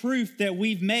is proof that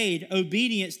we've made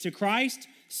obedience to Christ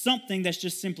something that's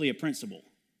just simply a principle.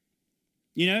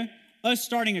 You know, us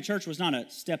starting a church was not a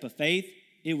step of faith.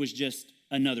 It was just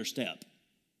another step.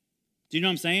 Do you know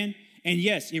what I'm saying? And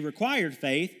yes, it required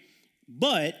faith,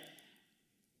 but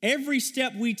every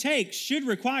step we take should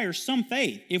require some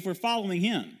faith if we're following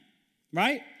him,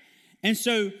 right? And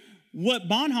so what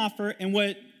Bonhoeffer and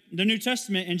what the New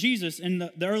Testament and Jesus and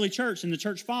the early church and the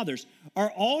church fathers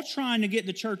are all trying to get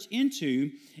the church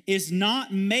into is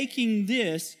not making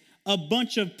this a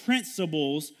bunch of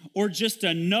principles or just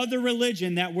another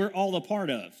religion that we're all a part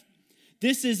of.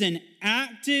 This is an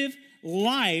active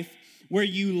life where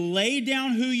you lay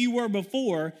down who you were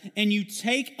before and you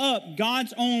take up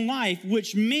God's own life,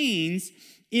 which means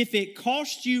if it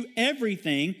costs you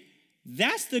everything,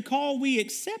 that's the call we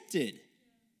accepted.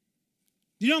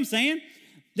 Do you know what I'm saying?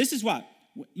 This is why.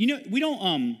 You know, we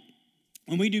don't,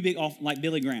 when we do big off, like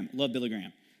Billy Graham, love Billy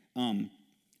Graham.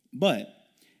 But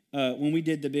when we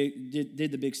did the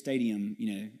big stadium,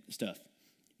 stuff,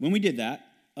 when we did that,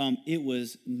 it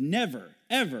was never,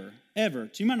 ever, ever,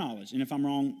 to my knowledge, and if I'm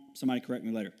wrong, somebody correct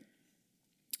me later.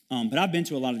 But I've been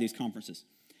to a lot of these conferences.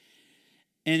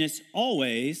 And it's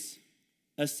always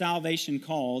a salvation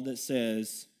call that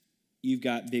says, you've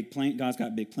got big plans, God's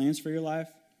got big plans for your life.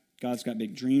 God's got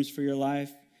big dreams for your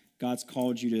life. God's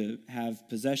called you to have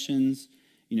possessions.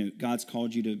 God's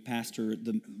called you to pastor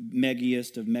the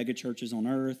meggiest of mega churches on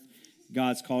earth.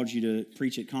 God's called you to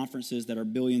preach at conferences that are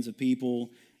billions of people.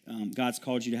 God's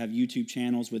called you to have YouTube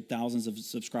channels with thousands of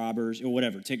subscribers or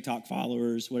whatever, TikTok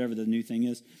followers, whatever the new thing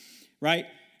is, right?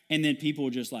 And then people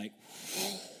just like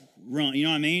run, you know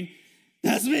what I mean?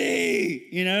 That's me,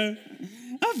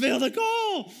 I feel the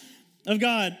call of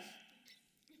God.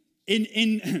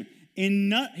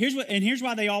 Here's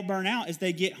why they all burn out is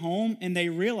they get home and they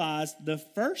realize the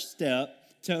first step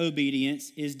to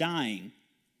obedience is dying.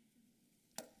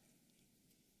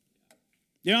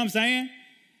 You know what I'm saying?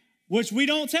 Which we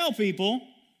don't tell people,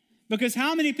 because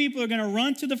how many people are going to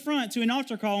run to the front to an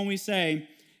altar call and we say,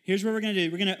 here's what we're going to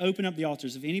do. We're going to open up the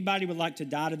altars. If anybody would like to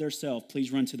die to their self,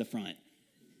 please run to the front.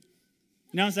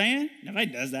 You know what I'm saying? Nobody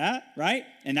does that, right?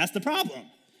 And that's the problem.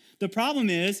 The problem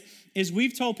is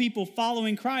we've told people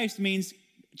following Christ means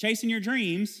chasing your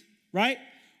dreams, right?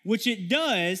 Which it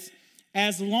does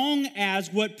as long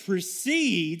as what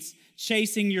precedes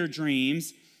chasing your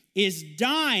dreams is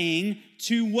dying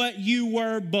to what you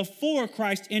were before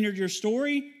Christ entered your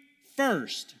story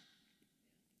first,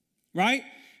 right?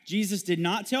 Jesus did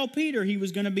not tell Peter he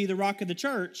was going to be the rock of the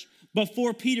church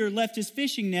before Peter left his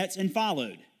fishing nets and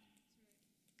followed. Do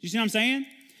you see what I'm saying?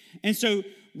 And so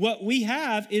what we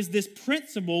have is this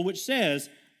principle which says,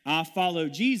 I follow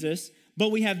Jesus,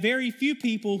 but we have very few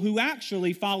people who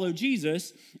actually follow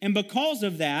Jesus. And because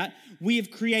of that, we have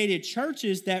created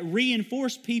churches that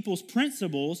reinforce people's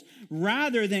principles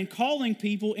rather than calling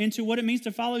people into what it means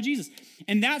to follow Jesus.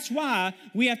 And that's why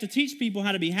we have to teach people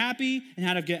how to be happy and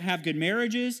how to have good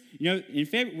marriages.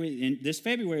 In this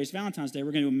February is Valentine's Day.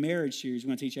 We're going to do a marriage series. We're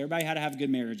going to teach everybody how to have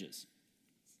good marriages,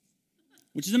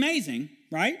 which is amazing,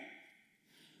 right?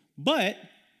 But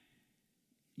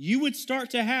you would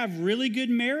start to have really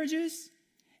good marriages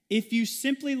if you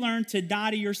simply learn to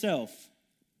die to yourself.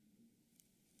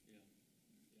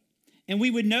 And we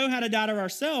would know how to die to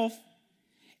ourselves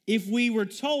if we were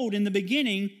told in the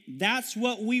beginning that's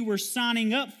what we were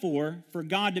signing up for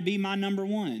God to be my number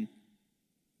one.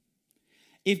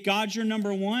 If God's your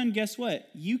number one, guess what?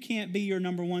 You can't be your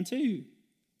number one too. Do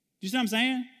you see what I'm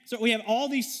saying? So we have all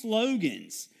these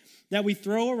slogans that we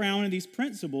throw around in these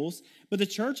principles, but the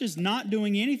church is not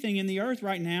doing anything in the earth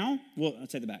right now. Well, I'll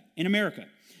take that back. In America,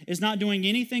 it's not doing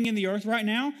anything in the earth right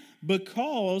now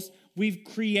because we've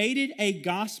created a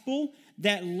gospel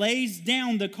that lays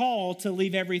down the call to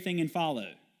leave everything and follow.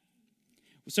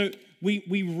 So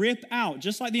we rip out,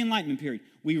 just like the Enlightenment period,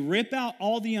 we rip out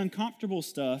all the uncomfortable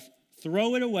stuff,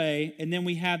 throw it away, and then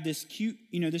we have this cute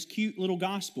little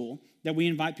gospel that we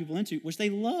invite people into, which they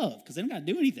love because they don't got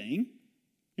to do anything.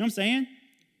 You know what I'm saying?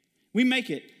 We make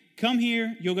it, come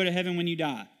here, you'll go to heaven when you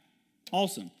die.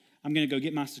 Awesome. I'm going to go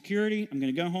get my security. I'm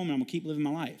going to go home and I'm going to keep living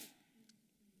my life.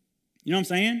 You know what I'm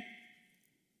saying?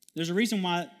 There's a reason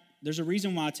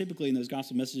why typically in those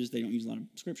gospel messages they don't use a lot of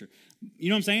scripture. You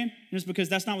know what I'm saying? And it's because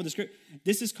that's not what the scripture.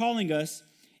 This is calling us,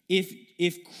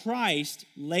 if Christ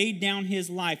laid down his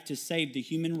life to save the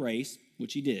human race,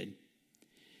 which he did,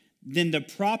 then the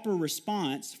proper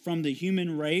response from the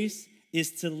human race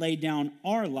is to lay down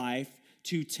our life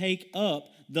to take up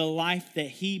the life that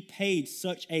he paid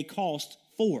such a cost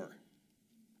for.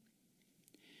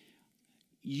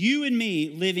 You and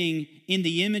me living in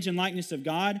the image and likeness of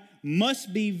God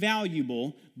must be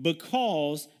valuable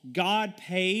because God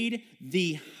paid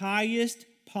the highest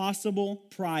possible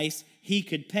price he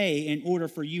could pay in order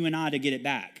for you and I to get it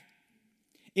back.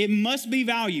 It must be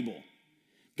valuable.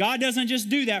 God doesn't just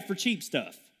do that for cheap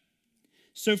stuff.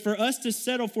 So for us to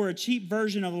settle for a cheap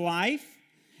version of life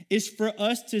is for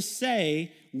us to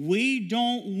say we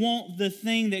don't want the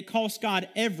thing that costs God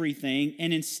everything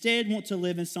and instead want to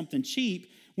live in something cheap.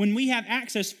 When we have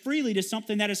access freely to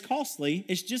something that is costly,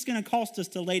 it's just going to cost us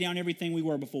to lay down everything we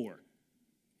were before.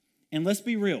 And let's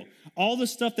be real. All the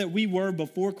stuff that we were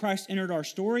before Christ entered our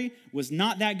story was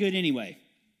not that good anyway.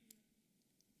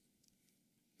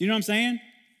 You know what I'm saying?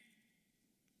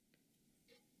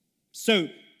 So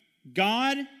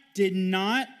God did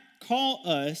not call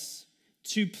us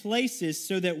to places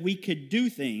so that we could do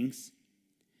things.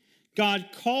 God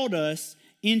called us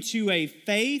into a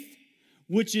faith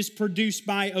which is produced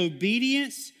by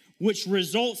obedience, which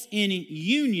results in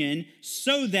union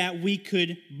so that we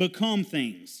could become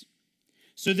things.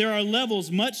 So there are levels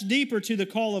much deeper to the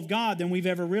call of God than we've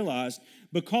ever realized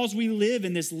because we live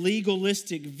in this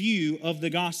legalistic view of the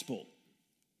gospel.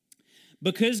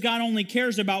 Because God only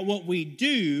cares about what we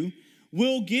do,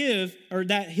 he'll give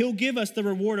us the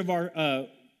reward of our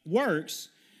works,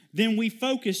 then we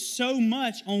focus so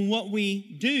much on what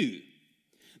we do.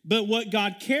 But what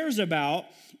God cares about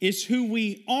is who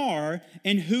we are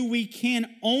and who we can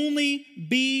only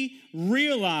be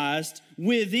realized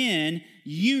within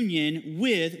union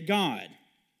with God.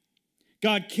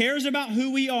 God cares about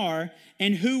who we are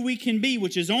and who we can be,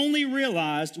 which is only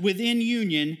realized within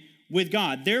union with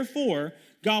God. Therefore,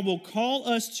 God will call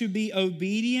us to be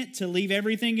obedient, to leave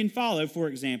everything and follow, for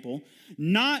example,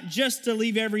 not just to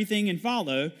leave everything and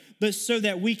follow, but so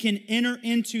that we can enter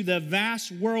into the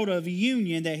vast world of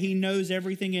union that he knows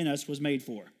everything in us was made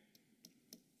for.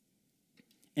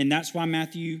 And that's why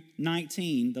Matthew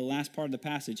 19, the last part of the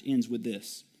passage, ends with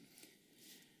this.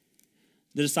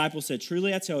 The disciples said,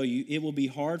 truly I tell you, it will be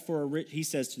hard for a rich, he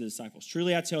says to the disciples,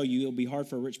 truly I tell you, it will be hard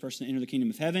for a rich person to enter the kingdom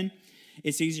of heaven.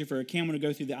 It's easier for a camel to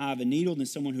go through the eye of a needle than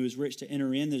someone who is rich to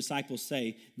enter in. The disciples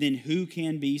say, then who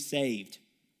can be saved?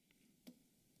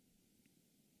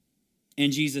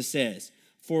 And Jesus says,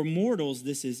 for mortals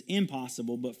this is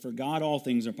impossible, but for God all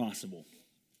things are possible.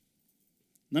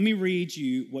 Let me read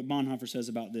you what Bonhoeffer says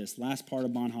about this. Last part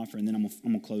of Bonhoeffer, and then I'm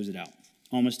going to close it out.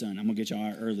 Almost done. I'm going to get y'all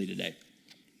out early today.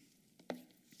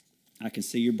 I can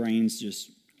see your brains just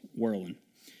whirling.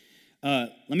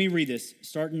 Let me read this,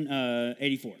 starting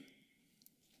 84.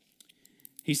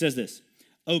 He says this,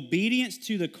 obedience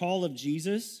to the call of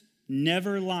Jesus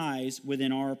never lies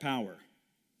within our power.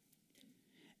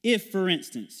 If, for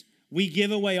instance, we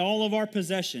give away all of our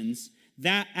possessions,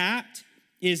 that act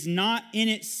is not in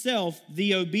itself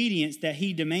the obedience that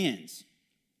he demands.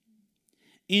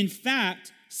 In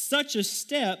fact, such a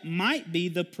step might be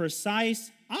the precise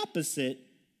opposite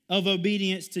of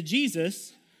obedience to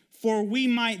Jesus, for we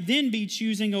might then be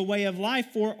choosing a way of life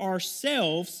for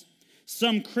ourselves,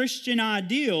 some Christian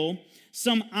ideal,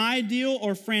 some ideal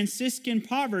or Franciscan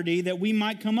poverty that we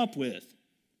might come up with.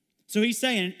 So he's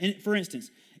saying, for instance,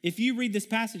 if you read this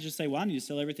passage and say, well, I need to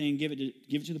sell everything and give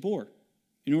it to the poor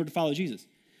in order to follow Jesus.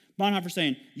 Bonhoeffer's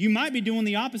saying, you might be doing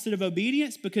the opposite of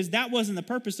obedience because that wasn't the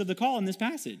purpose of the call in this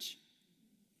passage.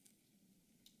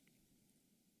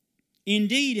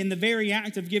 Indeed, in the very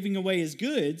act of giving away his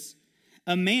goods,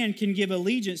 a man can give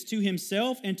allegiance to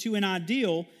himself and to an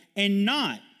ideal and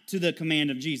not to the command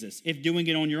of Jesus, if doing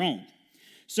it on your own.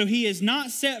 So he is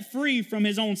not set free from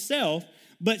his own self,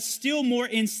 but still more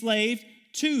enslaved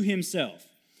to himself.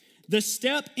 The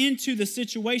step into the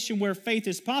situation where faith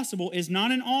is possible is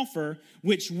not an offer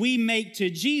which we make to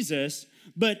Jesus,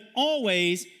 but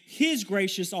always his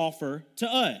gracious offer to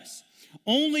us.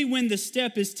 Only when the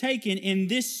step is taken in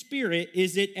this spirit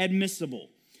is it admissible.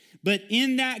 But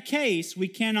in that case, we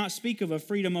cannot speak of a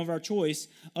freedom of our choice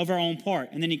of our own part.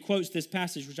 And then he quotes this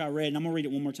passage, which I read, and I'm going to read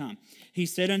it one more time. He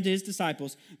said unto his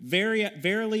disciples,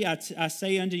 verily I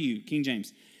say unto you, King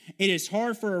James, It is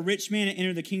hard for a rich man to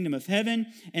enter the kingdom of heaven.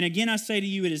 And again, I say to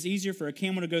you, it is easier for a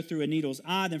camel to go through a needle's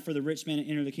eye than for the rich man to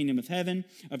enter the kingdom of heaven,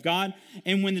 of God.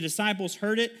 And when the disciples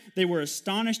heard it, they were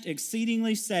astonished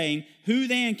exceedingly, saying, who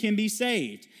then can be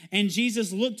saved? And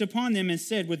Jesus looked upon them and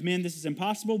said, with men this is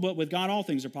impossible, but with God all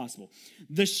things are possible.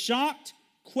 The shocked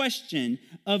question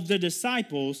of the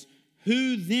disciples,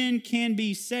 who then can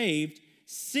be saved,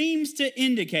 seems to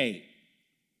indicate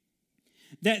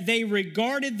that they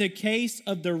regarded the case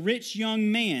of the rich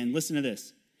young man, listen to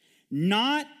this,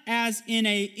 not as in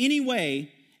any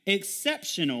way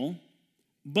exceptional,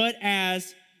 but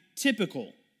as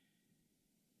typical.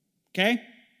 Okay?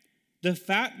 The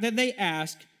fact that they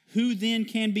ask, who then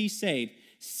can be saved,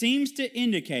 seems to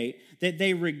indicate that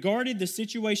they regarded the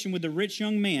situation with the rich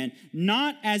young man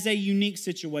not as a unique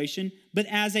situation, but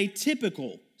as a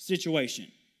typical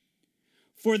situation.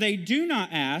 For they do not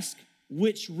ask,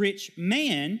 which rich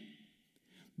man,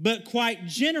 but quite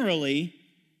generally,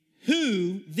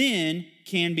 who then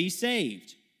can be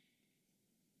saved?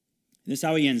 This is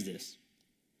how he ends this.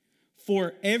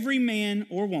 For every man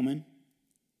or woman,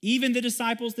 even the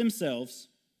disciples themselves,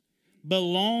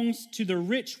 belongs to the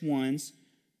rich ones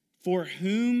for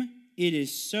whom it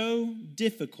is so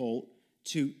difficult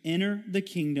to enter the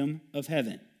kingdom of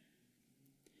heaven.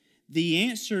 The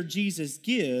answer Jesus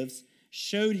gives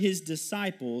showed his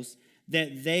disciples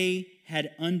that they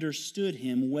had understood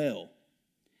him well.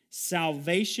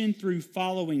 Salvation through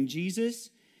following Jesus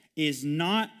is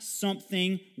not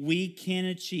something we can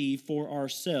achieve for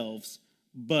ourselves,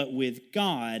 but with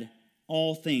God,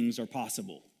 all things are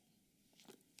possible.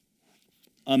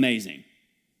 Amazing.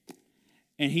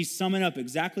 And he's summing up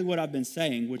exactly what I've been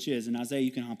saying, which is, and Isaiah,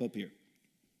 you can hop up here,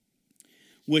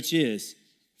 which is,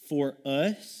 for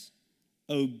us,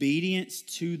 obedience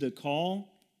to the call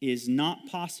is not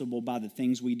possible by the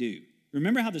things we do.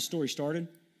 Remember how the story started?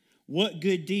 What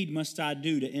good deed must I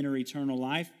do to enter eternal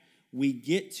life? We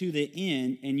get to the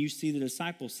end, and you see the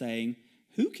disciples saying,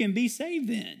 who can be saved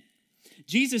then?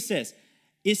 Jesus says,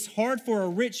 it's hard for a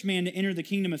rich man to enter the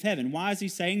kingdom of heaven. Why is he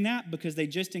saying that? Because they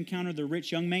just encountered the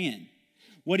rich young man.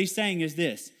 What he's saying is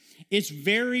this. It's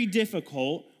very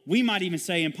difficult, we might even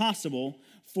say impossible,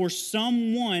 for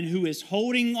someone who is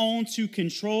holding on to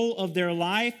control of their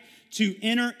life to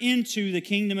enter into the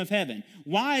kingdom of heaven.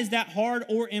 Why is that hard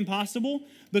or impossible?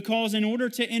 Because in order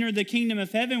to enter the kingdom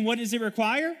of heaven, what does it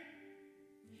require?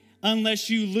 Unless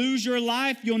you lose your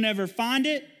life, you'll never find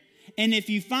it. And if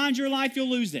you find your life, you'll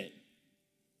lose it.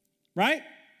 Right?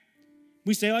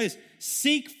 We say like this,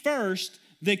 seek first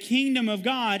the kingdom of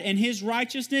God and his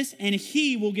righteousness, and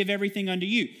he will give everything unto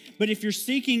you. But if you're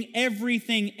seeking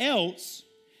everything else,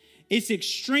 it's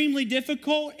extremely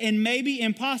difficult and maybe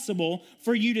impossible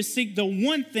for you to seek the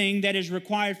one thing that is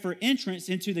required for entrance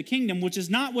into the kingdom, which is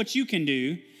not what you can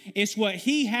do. It's what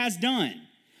he has done.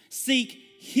 Seek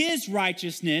his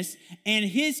righteousness and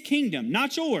his kingdom,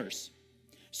 not yours.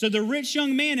 So the rich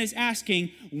young man is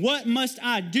asking, what must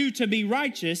I do to be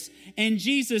righteous? And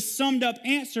Jesus' summed up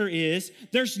answer is,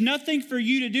 there's nothing for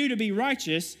you to do to be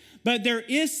righteous, but there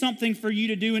is something for you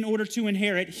to do in order to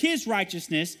inherit his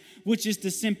righteousness, which is to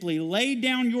simply lay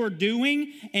down your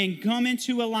doing and come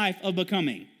into a life of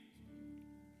becoming.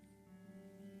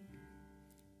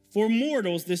 For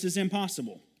mortals, this is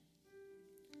impossible.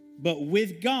 But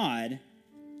with God,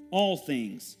 all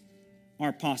things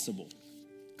are possible.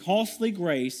 Costly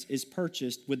grace is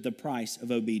purchased with the price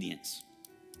of obedience.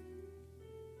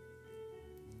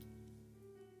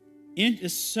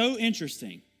 It's so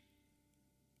interesting.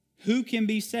 Who can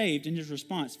be saved? In his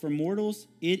response, for mortals,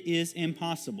 it is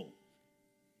impossible.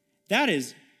 That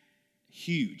is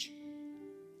huge.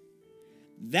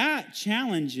 That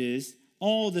challenges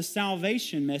all the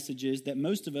salvation messages that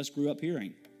most of us grew up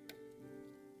hearing.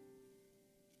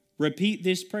 Repeat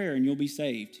this prayer and you'll be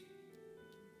saved.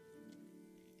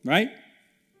 Right?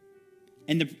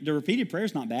 And the repeated prayer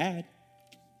is not bad.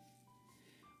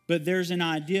 But there's an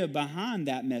idea behind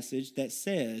that message that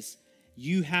says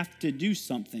you have to do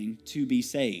something to be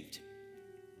saved.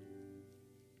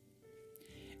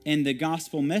 And the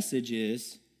gospel message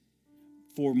is,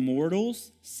 for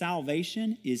mortals,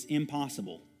 salvation is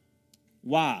impossible.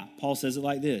 Why? Paul says it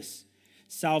like this.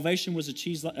 Salvation was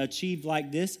achieved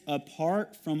like this,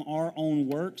 apart from our own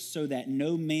works, so that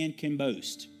no man can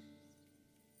boast.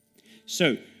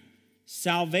 So,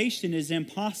 salvation is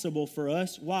impossible for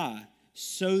us. Why?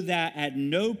 So that at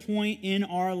no point in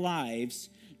our lives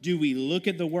do we look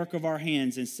at the work of our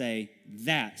hands and say,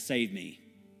 that saved me.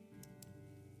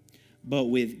 But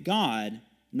with God,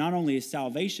 not only is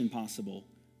salvation possible,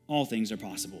 all things are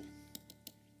possible.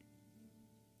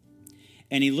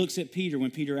 And he looks at Peter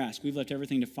when Peter asks, we've left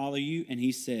everything to follow you. And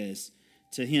he says,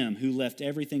 to him who left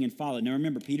everything and followed. Now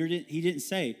remember, Peter didn't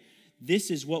say,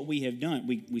 this is what we have done.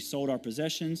 We sold our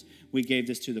possessions. We gave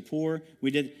this to the poor.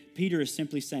 Peter is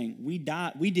simply saying, we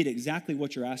did exactly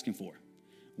what you're asking for.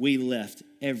 We left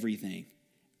everything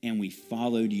and we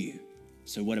followed you.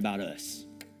 So what about us?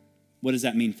 What does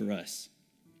that mean for us?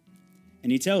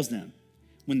 And he tells them,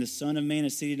 when the Son of Man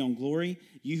is seated on glory,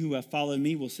 you who have followed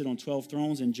me will sit on 12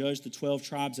 thrones and judge the 12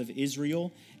 tribes of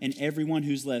Israel, and everyone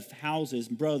who's left houses,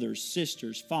 brothers,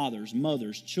 sisters, fathers,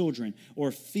 mothers, children,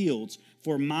 or fields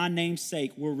for my name's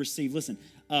sake will receive, listen,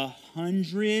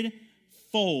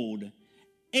 100-fold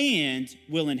and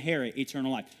will inherit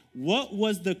eternal life. What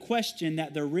was the question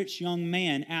that the rich young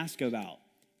man asked about?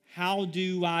 How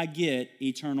do I get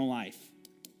eternal life?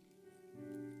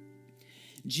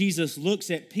 Jesus looks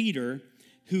at Peter,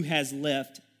 who has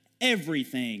left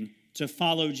everything to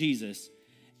follow Jesus.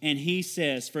 And he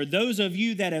says, for those of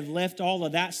you that have left all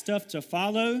of that stuff to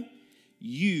follow,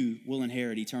 you will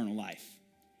inherit eternal life.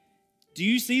 Do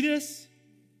you see this?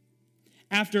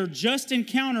 After just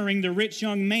encountering the rich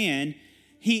young man,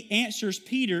 he answers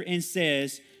Peter and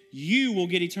says, you will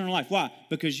get eternal life. Why?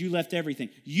 Because you left everything.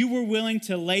 You were willing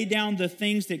to lay down the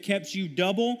things that kept you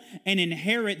double and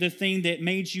inherit the thing that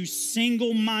made you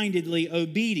single-mindedly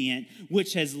obedient,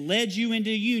 which has led you into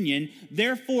union.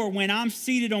 Therefore, when I'm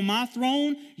seated on my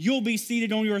throne, you'll be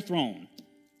seated on your throne.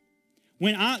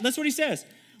 That's what he says.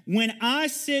 When I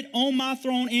sit on my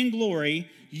throne in glory,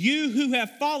 you who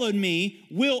have followed me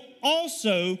will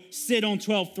also sit on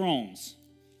 12 thrones.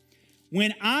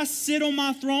 When I sit on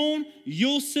my throne,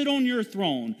 you'll sit on your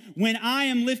throne. When I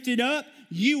am lifted up,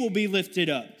 you will be lifted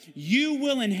up. You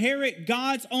will inherit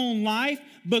God's own life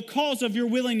because of your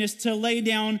willingness to lay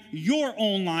down your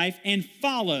own life and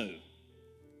follow.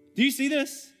 Do you see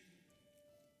this?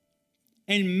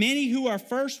 And many who are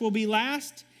first will be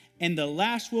last, and the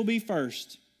last will be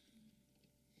first.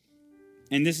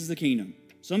 And this is the kingdom.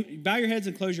 So bow your heads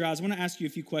and close your eyes. I want to ask you a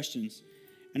few questions,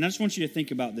 and I just want you to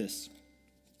think about this.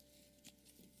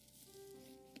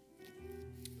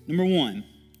 Number one,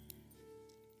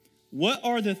 what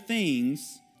are the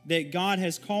things that God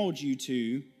has called you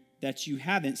to that you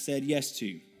haven't said yes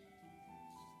to?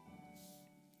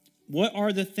 What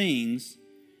are the things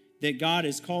that God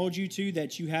has called you to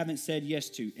that you haven't said yes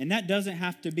to? And that doesn't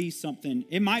have to be something,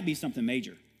 it might be something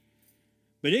major,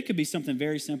 but it could be something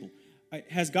very simple.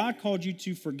 Has God called you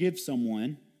to forgive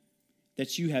someone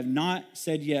that you have not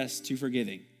said yes to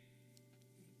forgiving?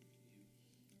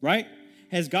 Right?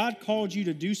 Has God called you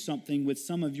to do something with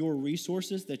some of your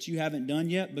resources that you haven't done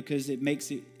yet because it makes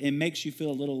you feel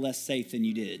a little less safe than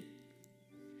you did?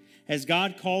 Has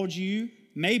God called you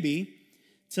maybe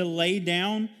to lay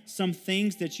down some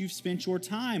things that you've spent your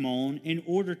time on in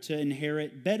order to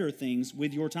inherit better things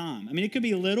with your time? I mean, it could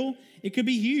be a little, it could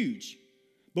be huge.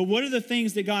 But what are the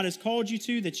things that God has called you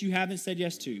to that you haven't said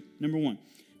yes to? Number one.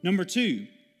 Number two,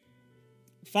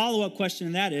 follow-up question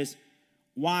to that is,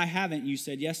 why haven't you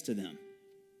said yes to them?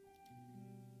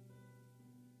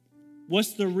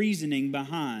 What's the reasoning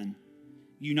behind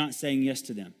you not saying yes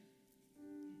to them?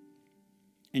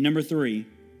 And number three,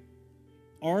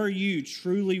 are you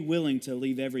truly willing to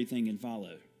leave everything and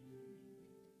follow?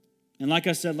 And like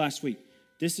I said last week,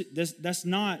 that's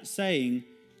not saying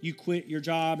you quit your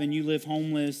job and you live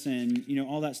homeless and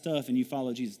all that stuff and you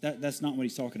follow Jesus. That's not what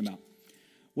he's talking about.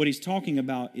 What he's talking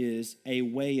about is a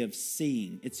way of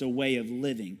seeing. It's a way of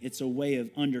living. It's a way of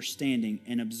understanding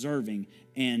and observing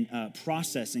and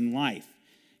processing life.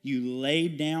 You lay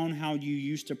down how you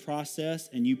used to process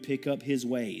and you pick up his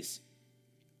ways.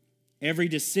 Every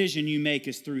decision you make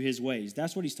is through his ways.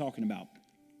 That's what he's talking about.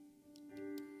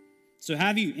 So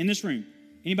have you, in this room,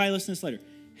 anybody listening to this later,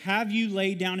 have you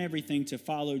laid down everything to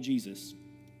follow Jesus?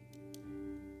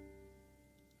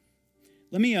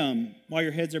 Let me, while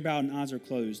your heads are bowed and eyes are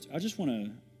closed, I just want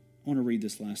to read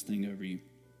this last thing over you.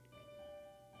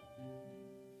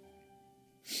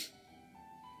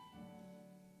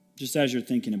 Just as you're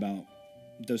thinking about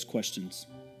those questions.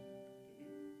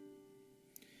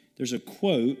 There's a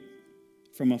quote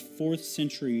from a 4th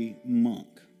century monk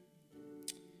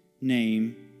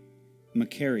named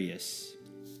Macarius.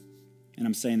 And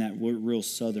I'm saying that real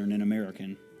Southern and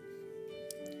American.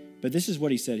 But this is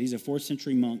what he said. He's a 4th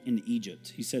century monk in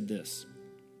Egypt. He said this: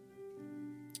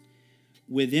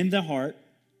 within the heart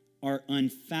are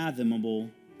unfathomable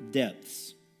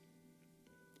depths.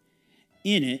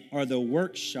 In it is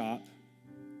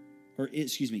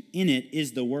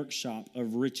the workshop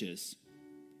of riches.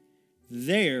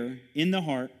 There, in the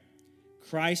heart,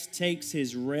 Christ takes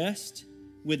his rest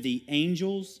with the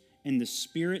angels and the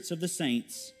spirits of the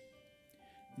saints.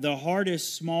 The heart is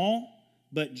small,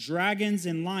 but dragons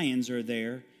and lions are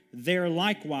there, there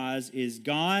likewise is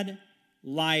God,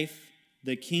 life,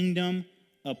 the kingdom,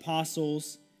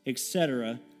 apostles,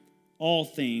 etc. All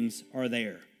things are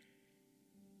there.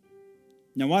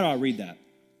 Now, why do I read that?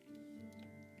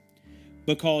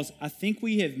 Because I think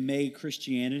we have made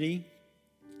Christianity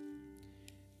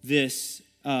this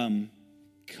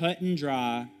cut and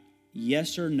dry,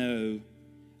 yes or no,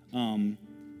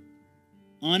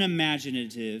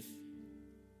 unimaginative,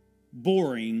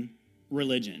 boring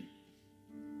religion.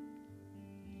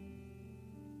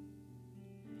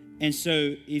 And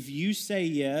so if you say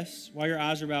yes, while your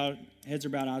eyes are bowed, heads are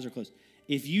bowed, eyes are closed,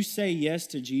 if you say yes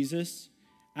to Jesus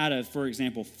out of, for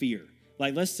example, fear,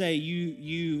 like let's say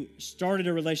you started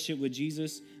a relationship with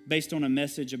Jesus based on a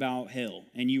message about hell,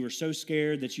 and you were so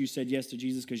scared that you said yes to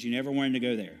Jesus because you never wanted to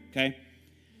go there, okay?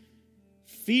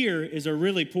 Fear is a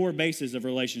really poor basis of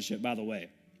relationship, by the way.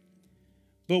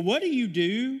 But what do you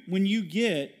do when you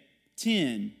get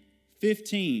 10,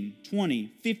 15,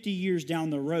 20, 50 years down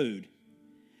the road,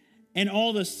 and all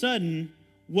of a sudden,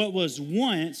 what was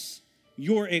once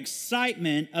your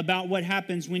excitement about what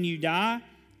happens when you die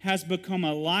has become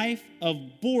a life of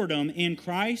boredom in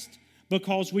Christ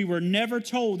because we were never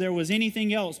told there was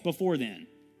anything else before then?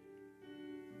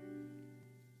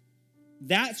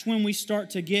 That's when we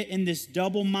start to get in this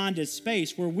double-minded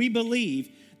space where we believe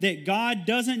that God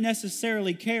doesn't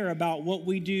necessarily care about what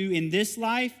we do in this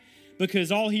life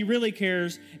because all he really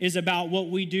cares is about what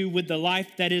we do with the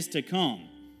life that is to come.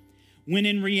 When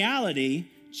in reality,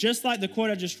 just like the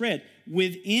quote I just read,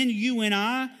 within you and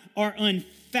I are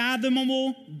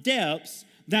unfathomable depths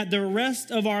that the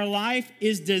rest of our life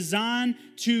is designed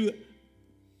to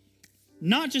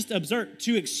not just observe,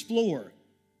 to explore.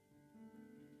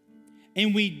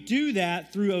 And we do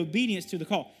that through obedience to the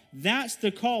call. That's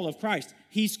the call of Christ.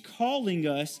 He's calling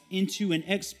us into an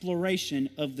exploration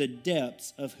of the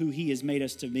depths of who he has made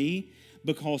us to be,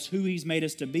 because who he's made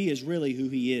us to be is really who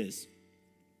he is.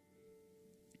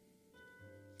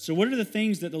 So what are the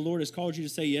things that the Lord has called you to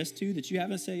say yes to that you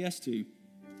haven't said yes to?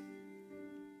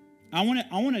 I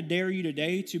want to dare you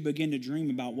today to begin to dream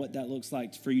about what that looks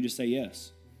like for you to say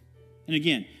yes. And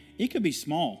again, it could be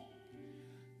small.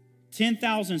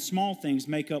 10,000 small things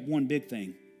make up one big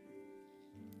thing.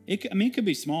 It could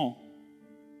be small.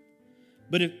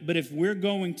 But if we're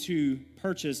going to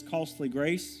purchase costly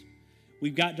grace,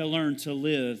 we've got to learn to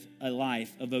live a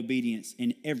life of obedience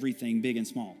in everything big and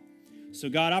small. So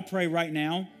God, I pray right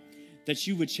now that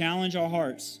you would challenge our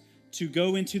hearts to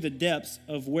go into the depths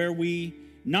of where we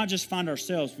not just find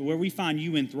ourselves, but where we find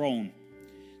you enthroned.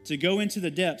 To go into the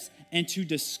depths and to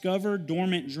discover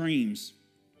dormant dreams,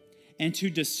 and to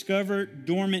discover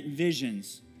dormant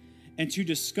visions, and to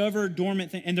discover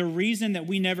dormant things. And the reason that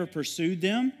we never pursued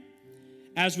them,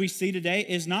 as we see today,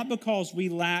 is not because we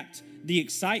lacked the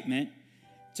excitement.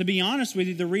 To be honest with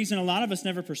you, the reason a lot of us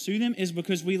never pursue them is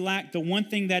because we lack the one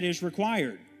thing that is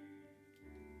required.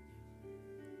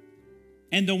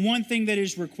 And the one thing that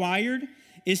is required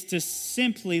is to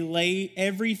simply lay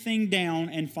everything down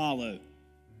and follow.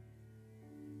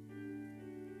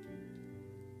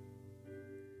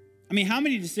 I mean, how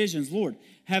many decisions, Lord,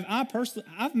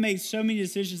 I've made so many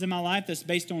decisions in my life that's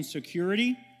based on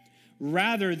security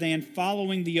rather than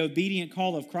following the obedient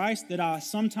call of Christ, that I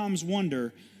sometimes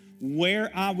wonder where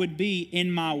I would be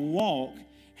in my walk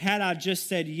had I just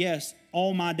said yes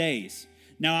all my days.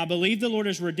 Now, I believe the Lord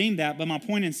has redeemed that, but my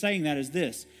point in saying that is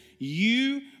this.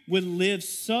 You would live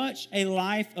such a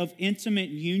life of intimate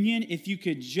union if you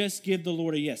could just give the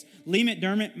Lord a yes. Lee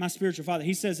McDermott, my spiritual father,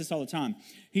 he says this all the time.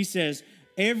 He says,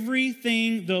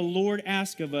 everything the Lord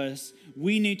asks of us,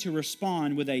 we need to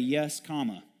respond with a yes,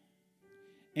 comma.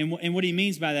 And what he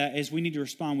means by that is we need to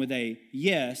respond with a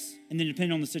yes, and then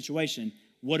depending on the situation,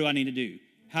 what do I need to do?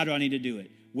 How do I need to do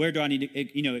it? Where do I need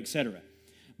to, et cetera.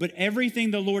 But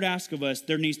everything the Lord asks of us,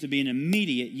 there needs to be an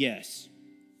immediate yes.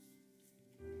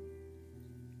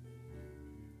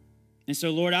 And so,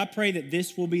 Lord, I pray that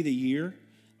this will be the year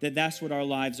that that's what our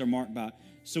lives are marked by.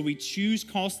 So we choose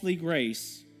costly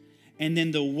grace, and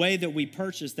then the way that we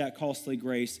purchase that costly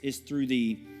grace is through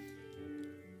the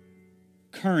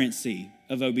currency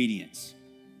of obedience.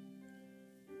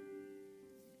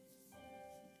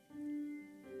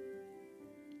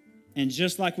 And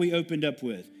just like we opened up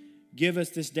with, give us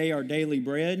this day our daily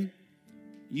bread.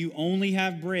 You only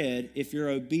have bread if you're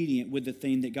obedient with the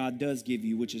thing that God does give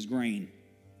you, which is grain.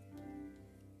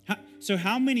 So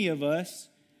how many of us,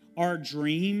 our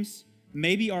dreams,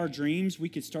 maybe our dreams, we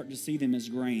could start to see them as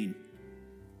grain.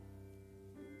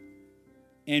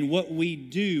 And what we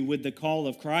do with the call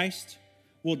of Christ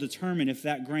will determine if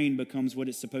that grain becomes what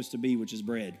it's supposed to be, which is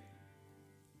bread.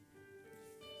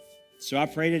 So I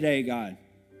pray today, God,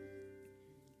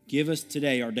 Give us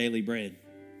today our daily bread.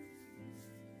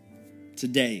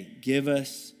 Today, give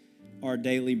us our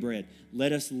daily bread.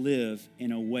 Let us live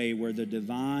in a way where the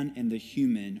divine and the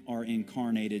human are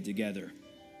incarnated together.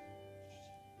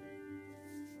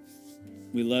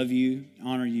 We love you,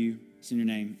 honor you. It's in your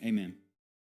name. Amen.